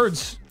Spanish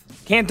words.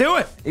 Can't do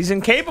it. He's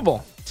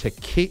incapable.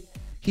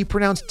 He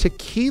pronounced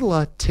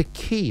tequila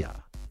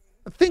tequila.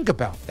 Think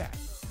about that.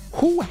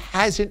 Who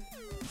hasn't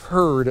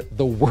heard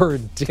the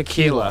word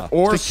tequila?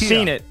 Or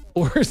seen it.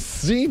 Or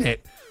seen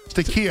it.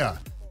 Tequila.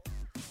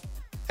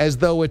 As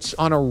though it's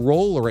on a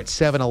roller at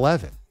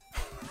 7-Eleven.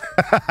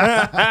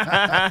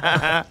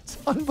 It's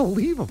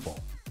unbelievable.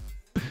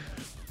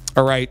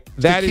 All right.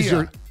 That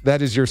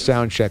is your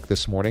sound check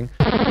this morning.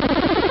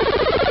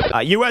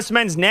 U.S.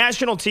 men's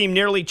national team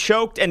nearly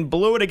choked and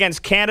blew it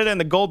against Canada in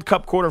the Gold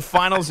Cup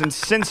quarterfinals in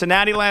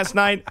Cincinnati last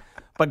night.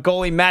 But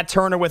goalie Matt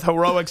Turner with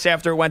heroics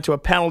after it went to a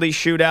penalty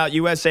shootout.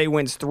 USA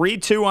wins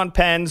 3-2 on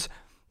Pens.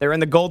 They're in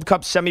the Gold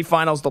Cup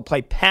semifinals. They'll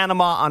play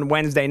Panama on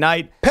Wednesday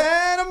night.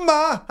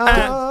 Panama.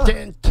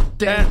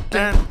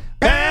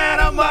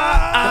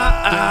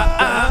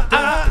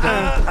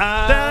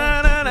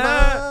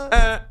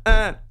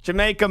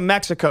 Jamaica,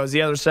 Mexico is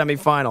the other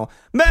semifinal.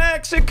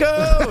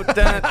 Mexico!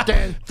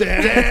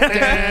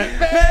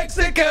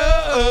 Mexico!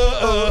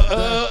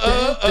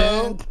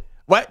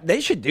 What? They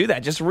should do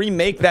that. Just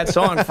remake that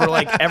song for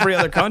like every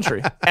other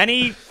country.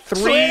 Any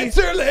three.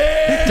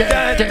 Switzerland!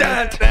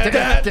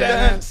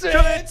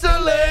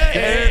 Switzerland!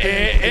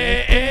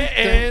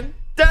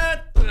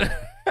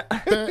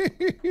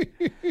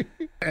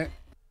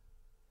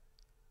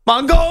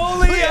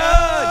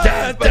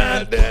 Mongolia!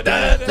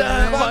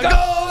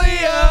 Mongolia!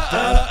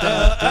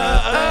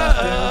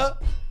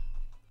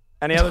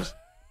 Any others?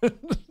 All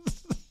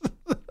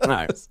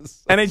right.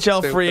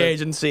 NHL free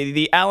agency.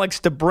 The Alex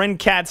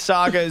DeBrincat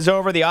saga is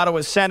over. The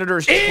Ottawa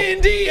Senators.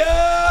 India!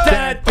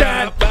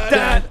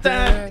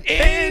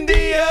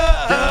 India!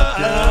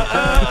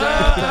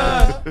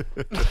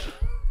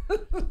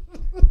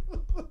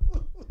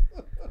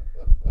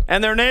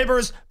 And their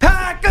neighbors,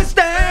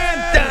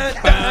 Pakistan!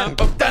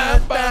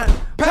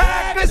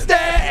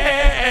 Pakistan!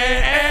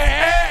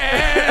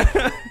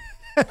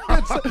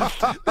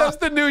 That's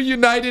the new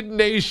United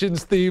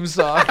Nations theme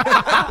song.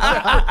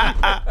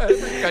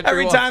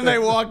 Every time they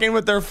walk in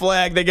with their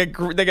flag, they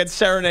get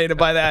serenaded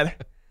by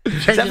that.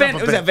 Was that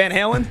Van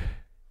Halen?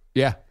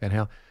 Yeah, Van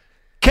Halen.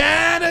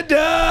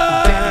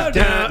 Canada!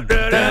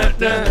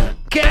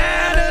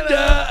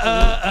 Canada!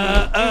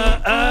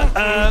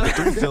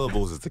 3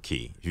 syllables is the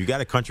key. If you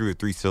got a country with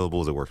 3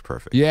 syllables, it works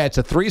perfect. Yeah, it's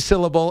a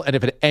 3-syllable, and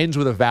if it ends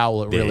with a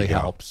vowel, it really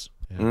helps.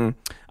 Yeah.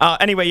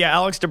 Anyway,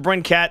 Alex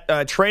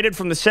DeBrincat traded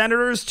from the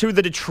Senators to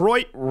the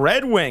Detroit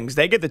Red Wings.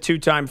 They get the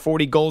 2-time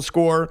 40-goal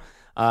scorer.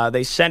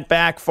 They sent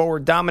back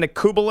forward Dominic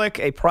Kubalik,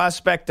 a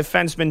prospect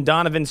defenseman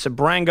Donovan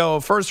Sabrango,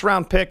 a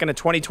first-round pick, and a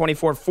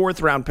 2024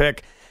 fourth-round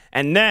pick.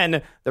 And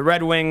then the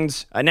Red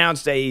Wings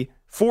announced a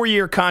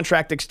 4-year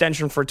contract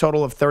extension for a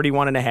total of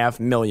 $31.5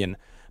 million.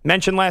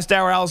 Mentioned last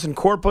hour, Alison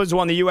Corpuz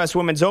won the U.S.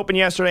 Women's Open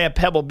yesterday at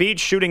Pebble Beach,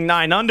 shooting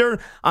 9 under.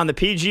 On the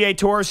PGA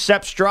Tour,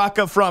 Sepp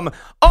Straka from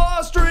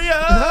Austria.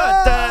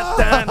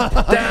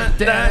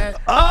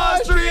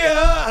 Austria.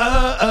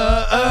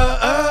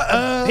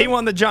 He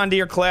won the John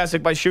Deere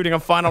Classic by shooting a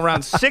final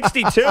round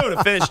 62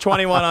 to finish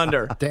 21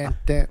 under.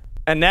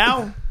 And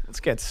now, let's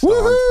get started.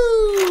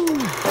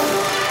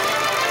 Woohoo!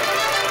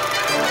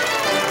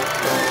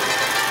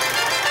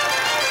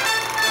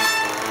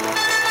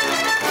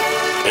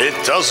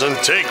 It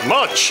doesn't take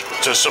much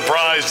to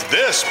surprise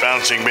this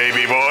bouncing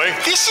baby boy.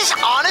 This is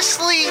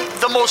honestly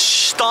the most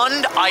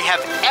stunned I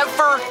have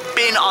ever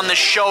been on the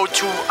show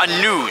to a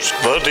news.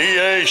 The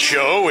DA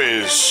show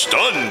is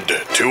stunned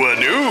to a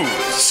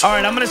news. All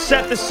right, I'm going to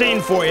set the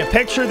scene for you.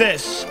 Picture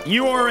this.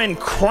 You are in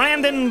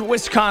Crandon,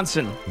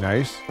 Wisconsin.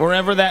 Nice.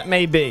 Wherever that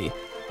may be.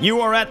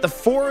 You are at the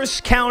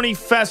Forest County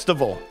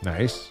Festival.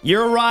 Nice.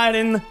 You're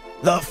riding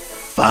the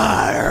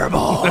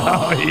Fireball.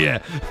 Oh,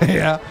 yeah.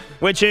 Yeah.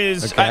 Which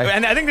is, okay.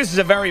 And I think this is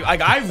a very,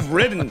 like, I've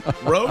rode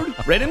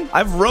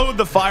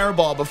the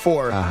Fireball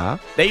before. Uh-huh.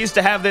 They used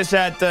to have this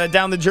at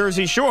down the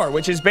Jersey Shore,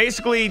 which is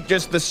basically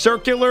just the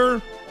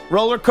circular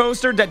roller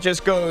coaster that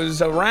just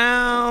goes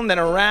around and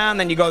around,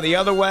 then you go the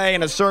other way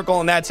in a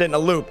circle, and that's it in a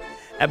loop.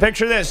 And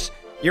picture this.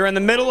 You're in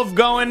the middle of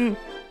going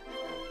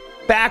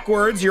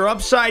backwards, you're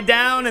upside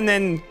down, and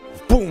then,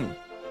 boom.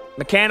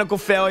 Mechanical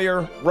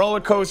failure,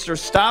 roller coaster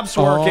stops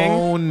working.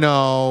 Oh,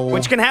 no.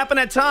 Which can happen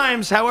at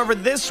times. However,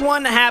 this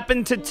one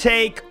happened to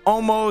take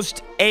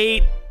almost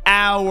 8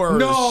 hours.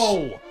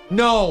 No.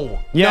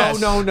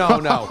 Yes. No.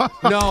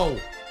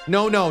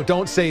 No,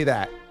 don't say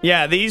that.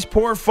 Yeah, these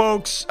poor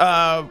folks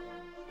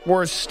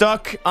were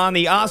stuck on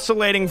the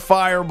oscillating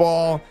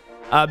Fireball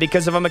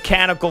because of a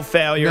mechanical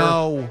failure.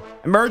 No.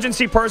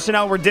 Emergency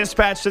personnel were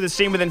dispatched to the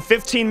scene within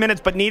 15 minutes,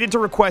 but needed to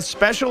request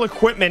special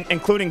equipment,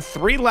 including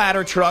 3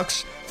 ladder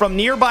trucks from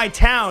nearby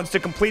towns to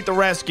complete the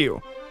rescue.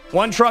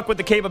 One truck with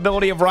the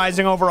capability of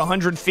rising over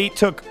 100 feet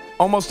took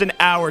almost an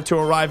hour to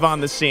arrive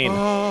on the scene.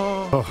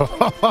 Oh.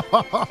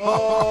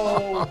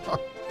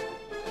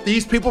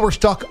 These people were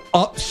stuck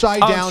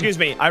upside down. Excuse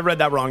me. I read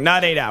that wrong.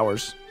 Not 8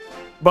 hours.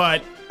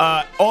 But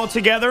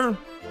altogether,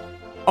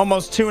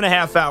 almost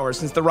 2.5 hours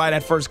since the ride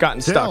had first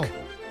gotten stuck.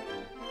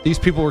 These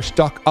people were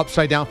stuck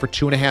upside down for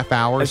 2.5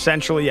 hours?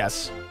 Essentially,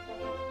 yes.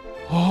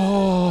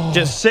 Oh.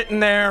 Just sitting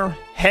there,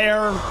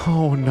 hair.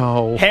 Oh,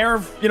 no.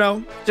 Hair,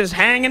 just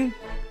hanging.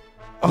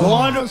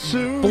 Blood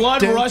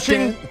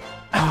rushing.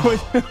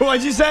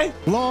 What'd you say?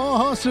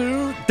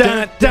 Lawsuit.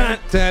 Dun, dun,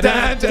 dun,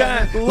 dun,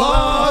 dun.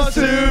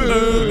 Lawsuit.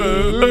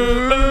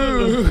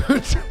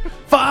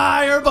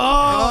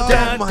 Fireball.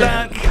 Dun,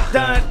 dun,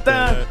 dun,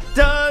 dun.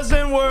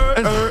 Doesn't work.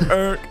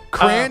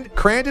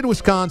 Crandon,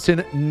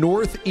 Wisconsin,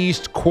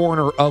 northeast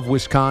corner of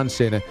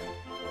Wisconsin.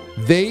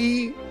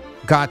 They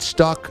got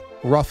stuck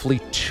roughly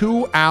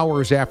 2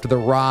 hours after the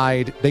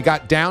ride. They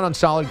got down on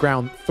solid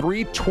ground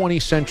 3:20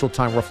 Central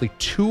Time, roughly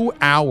 2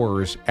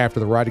 hours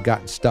after the ride had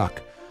gotten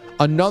stuck.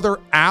 Another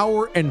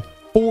hour and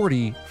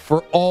 40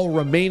 for all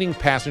remaining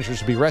passengers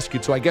to be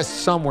rescued. So I guess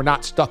some were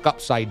not stuck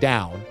upside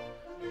down.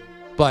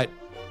 But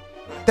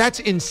that's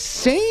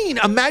insane.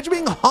 Imagine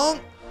being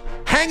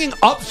hanging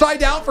upside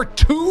down for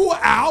 2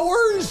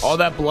 hours? All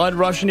that blood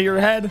rushing to your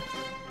head?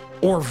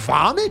 Or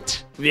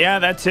vomit? Yeah,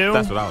 that too.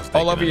 That's what I was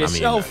thinking. All over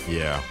yourself.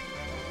 Yeah.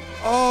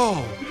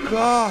 Oh,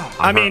 God.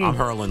 I'm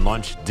hurling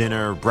lunch,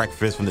 dinner,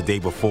 breakfast from the day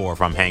before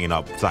if I'm hanging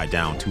upside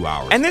down 2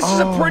 hours. And this is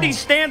a pretty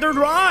standard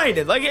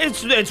ride. Like,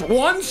 it's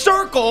one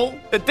circle.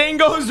 The thing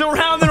goes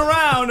around and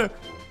around.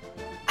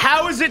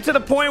 How is it to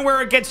the point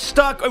where it gets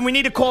stuck and we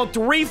need to call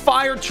 3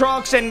 fire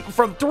trucks and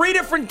from 3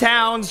 different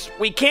towns?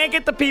 We can't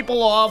get the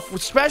people off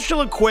with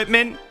special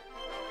equipment.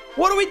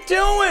 What are we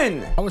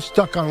doing? I was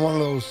stuck on one of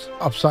those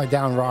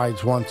upside-down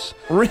rides once.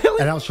 Really?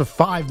 And that was for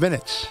 5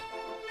 minutes.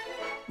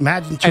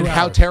 Imagine 2 hours. And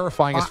how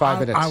terrifying is 5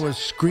 minutes? I was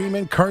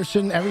screaming,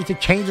 cursing, everything.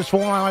 Change was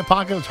falling out of my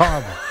pocket. It was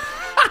horrible.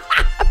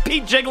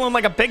 Pete jiggling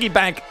like a piggy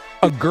bank.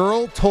 A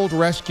girl told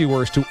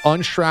rescuers to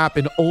unstrap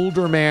an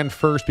older man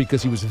first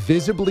because he was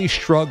visibly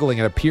struggling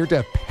and appeared to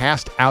have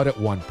passed out at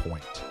one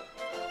point.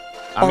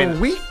 Are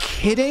we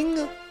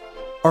kidding?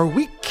 Are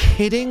we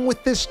kidding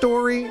with this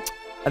story?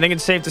 I think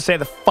it's safe to say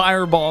the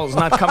Fireball is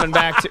not coming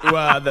back to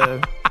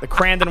the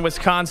Crandon,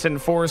 Wisconsin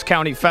Forest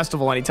County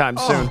Festival anytime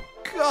soon. Oh,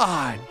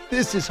 God.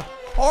 This is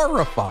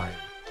horrifying.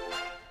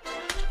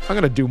 I'm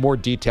going to do more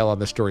detail on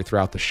this story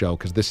throughout the show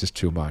because this is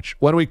too much.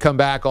 When we come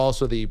back,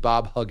 also the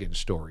Bob Huggins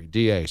story.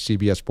 DA,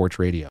 CBS Sports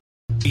Radio.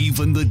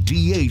 Even the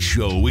DA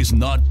show is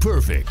not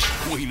perfect.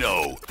 We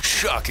know.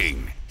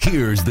 Shocking.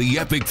 Here's the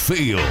epic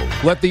fail.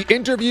 Let the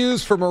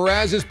interviews for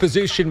Mraz's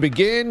position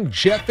begin.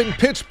 Jeff in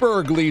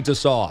Pittsburgh leads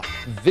us off.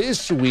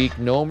 This week,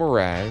 no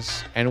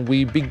Mraz, and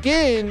we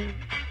begin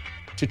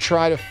to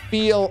try to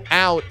feel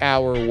out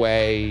our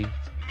way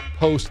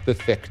post the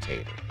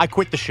Thictator. I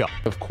quit the show.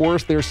 Of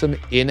course, there's some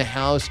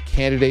in-house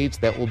candidates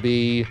that will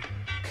be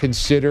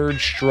considered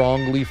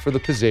strongly for the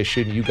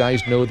position. You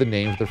guys know the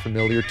names. They're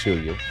familiar to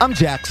you. I'm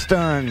Jack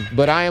Stern.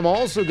 But I am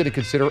also going to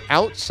consider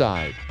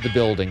outside the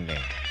building name.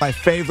 My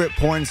favorite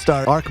porn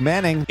star, Mark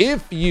Manning.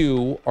 If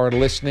you are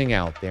listening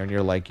out there and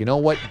you're like, you know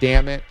what,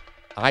 damn it,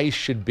 I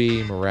should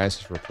be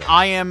Mraz's replacement.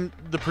 I am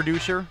the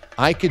producer.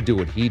 I could do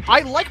what he did.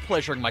 I like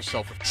pleasuring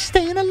myself with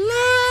staying alive.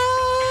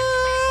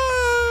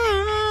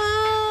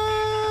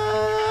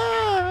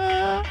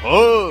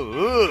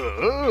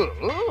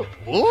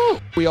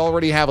 We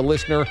already have a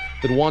listener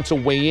that wants to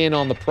weigh in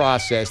on the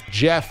process.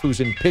 Jeff,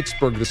 who's in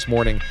Pittsburgh this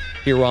morning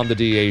here on the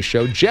DA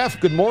show. Jeff,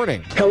 good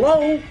morning.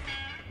 Hello.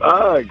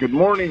 Good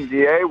morning,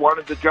 DA.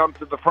 Wanted to jump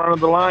to the front of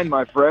the line,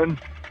 my friend.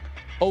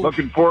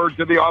 Looking forward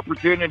to the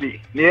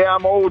opportunity. Yeah,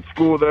 I'm old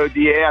school, though,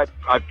 DA.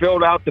 I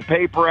filled out the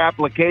paper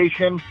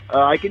application.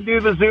 I can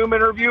do the Zoom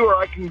interview, or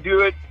I can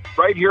do it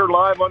right here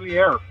live on the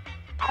air.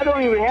 I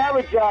don't even have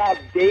a job,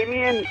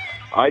 Damien.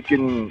 I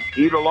can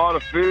eat a lot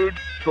of food,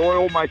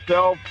 soil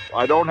myself.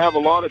 I don't have a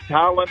lot of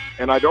talent,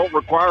 and I don't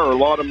require a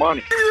lot of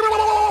money.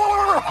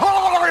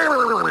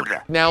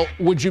 Now,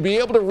 would you be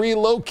able to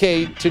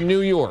relocate to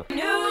New York? New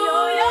York.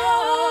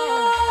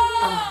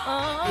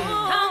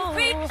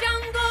 Concrete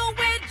jungle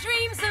where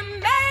dreams are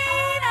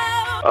made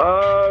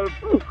of.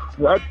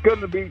 That's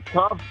going to be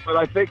tough, but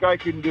I think I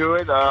can do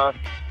it. I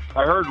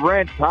heard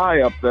rent's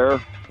high up there.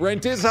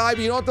 Rent is high,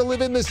 but you don't have to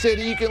live in the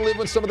city. You can live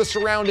in some of the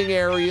surrounding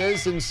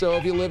areas. And so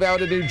if you live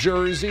out in New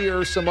Jersey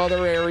or some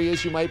other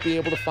areas, you might be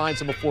able to find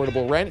some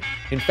affordable rent.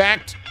 In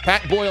fact,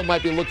 Pat Boyle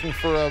might be looking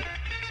for a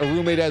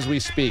roommate as we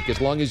speak,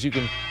 as long as you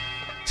can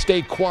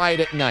stay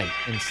quiet at night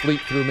and sleep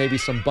through maybe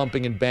some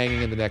bumping and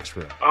banging in the next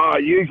room.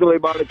 Usually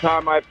by the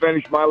time I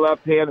finish my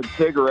left-handed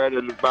cigarette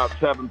at about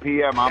 7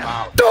 p.m., I'm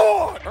out.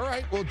 All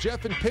right. Well,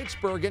 Jeff in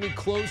Pittsburgh, any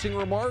closing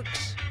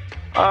remarks?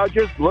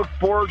 Just look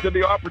forward to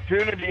the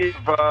opportunity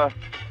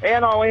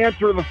and I'll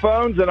answer the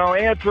phones, and I'll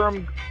answer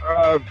them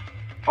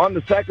on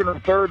the second or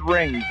third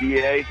ring,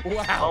 DA.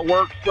 Wow. I'll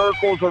work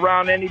circles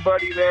around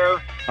anybody there.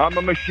 I'm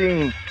a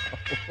machine.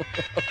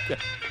 Okay.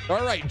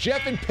 All right,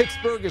 Jeff in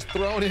Pittsburgh has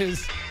thrown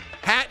his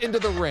hat into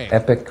the ring.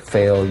 Epic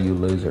fail, you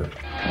loser.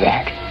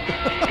 That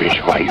is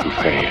why you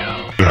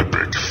fail.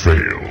 Epic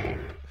fail.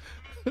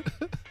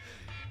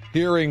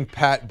 Hearing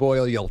Pat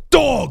Boyle yell,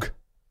 "Dog!"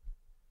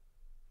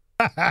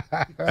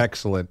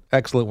 Excellent.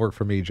 Excellent work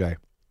from EJ.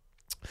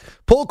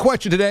 Poll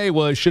question today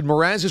was, should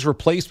Mraz's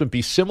replacement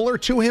be similar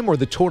to him or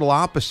the total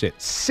opposite?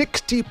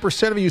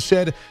 60% of you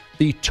said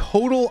the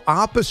total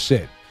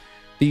opposite.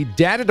 The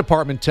data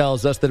department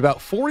tells us that about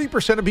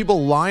 40% of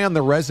people lie on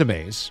their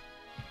resumes.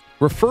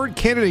 Referred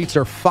candidates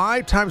are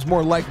 5 times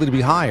more likely to be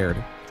hired.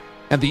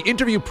 And the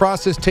interview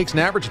process takes an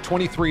average of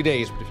 23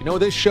 days. But if you know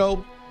this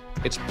show,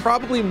 it's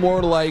probably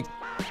more like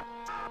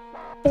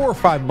 4 or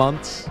 5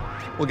 months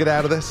we'll get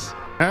out of this.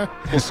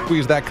 We'll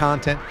squeeze that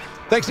content.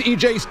 Thanks to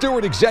E.J.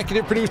 Stewart,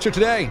 executive producer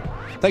today.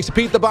 Thanks to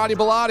Pete the Body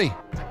Bilotti,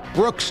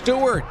 Brooke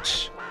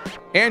Stewart,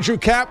 Andrew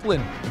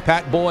Kaplan, and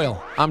Pat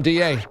Boyle. I'm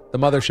D.A. The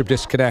Mothership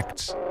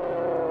disconnects.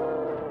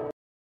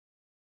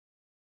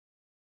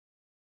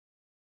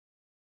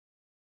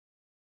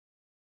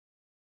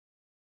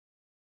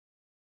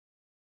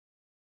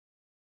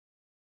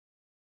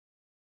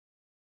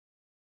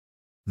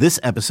 This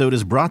episode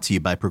is brought to you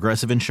by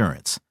Progressive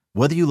Insurance.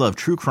 Whether you love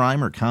true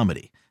crime or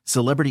comedy,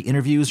 celebrity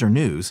interviews or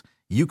news,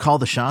 you call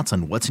the shots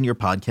on what's in your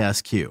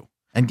podcast queue.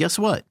 And guess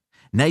what?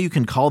 Now you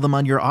can call them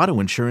on your auto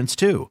insurance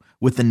too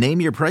with the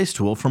Name Your Price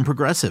tool from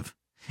Progressive.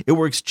 It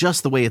works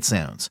just the way it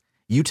sounds.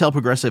 You tell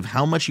Progressive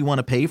how much you want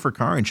to pay for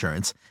car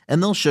insurance,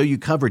 and they'll show you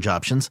coverage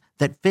options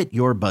that fit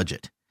your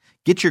budget.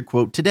 Get your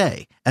quote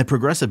today at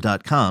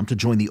Progressive.com to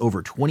join the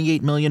over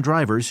 28 million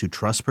drivers who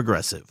trust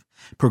Progressive.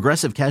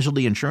 Progressive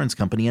Casualty Insurance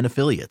Company and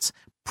Affiliates.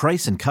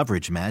 Price and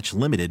coverage match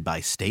limited by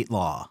state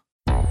law.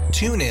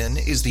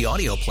 TuneIn is the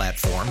audio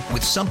platform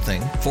with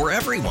something for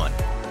everyone.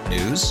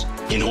 News.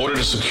 In order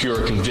to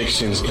secure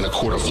convictions in a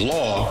court of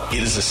law,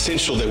 it is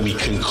essential that we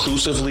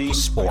conclusively.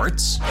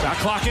 Sports. Shot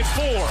clock at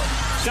 4.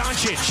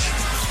 Doncic.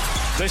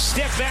 The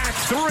step back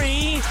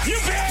 3. You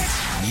bet.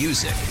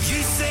 Music.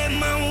 You set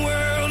my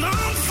world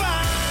on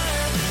fire.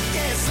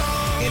 Yes,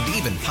 and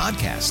even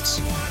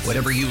podcasts.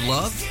 Whatever you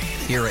love,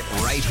 hear it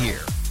right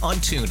here on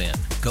TuneIn.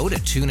 Go to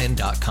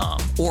TuneIn.com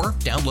or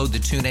download the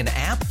TuneIn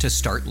app to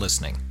start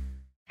listening.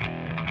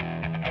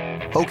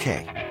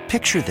 Okay,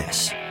 picture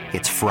this.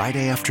 It's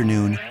Friday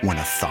afternoon when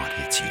a thought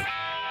hits you.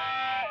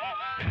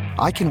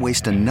 I can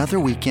waste another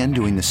weekend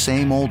doing the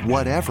same old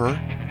whatever,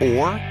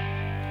 or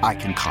I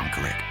can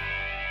conquer it.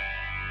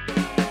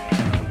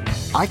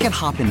 I can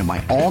hop into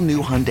my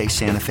all-new Hyundai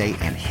Santa Fe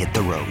and hit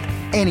the road.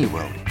 Any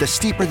road. The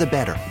steeper, the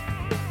better.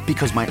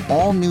 Because my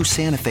all-new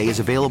Santa Fe is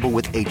available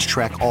with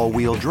H-Track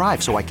all-wheel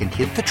drive, so I can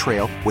hit the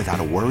trail without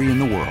a worry in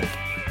the world.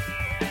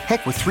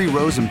 Heck, with 3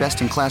 rows and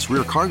best-in-class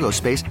rear cargo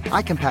space,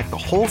 I can pack the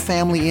whole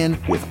family in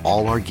with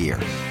all our gear.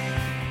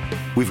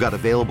 We've got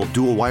available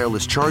dual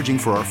wireless charging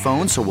for our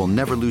phones, so we'll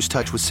never lose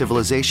touch with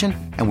civilization,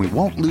 and we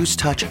won't lose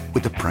touch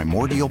with the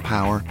primordial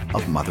power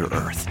of Mother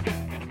Earth.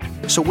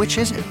 So which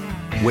is it?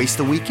 Waste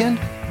the weekend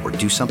or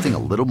do something a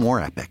little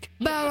more epic?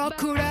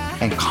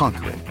 And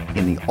conquer it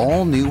in the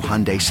all-new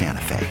Hyundai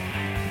Santa Fe.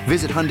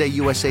 Visit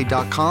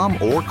HyundaiUSA.com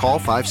or call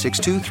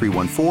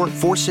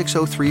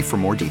 562-314-4603 for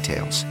more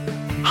details.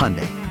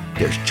 Hyundai,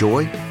 there's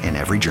joy in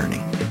every journey.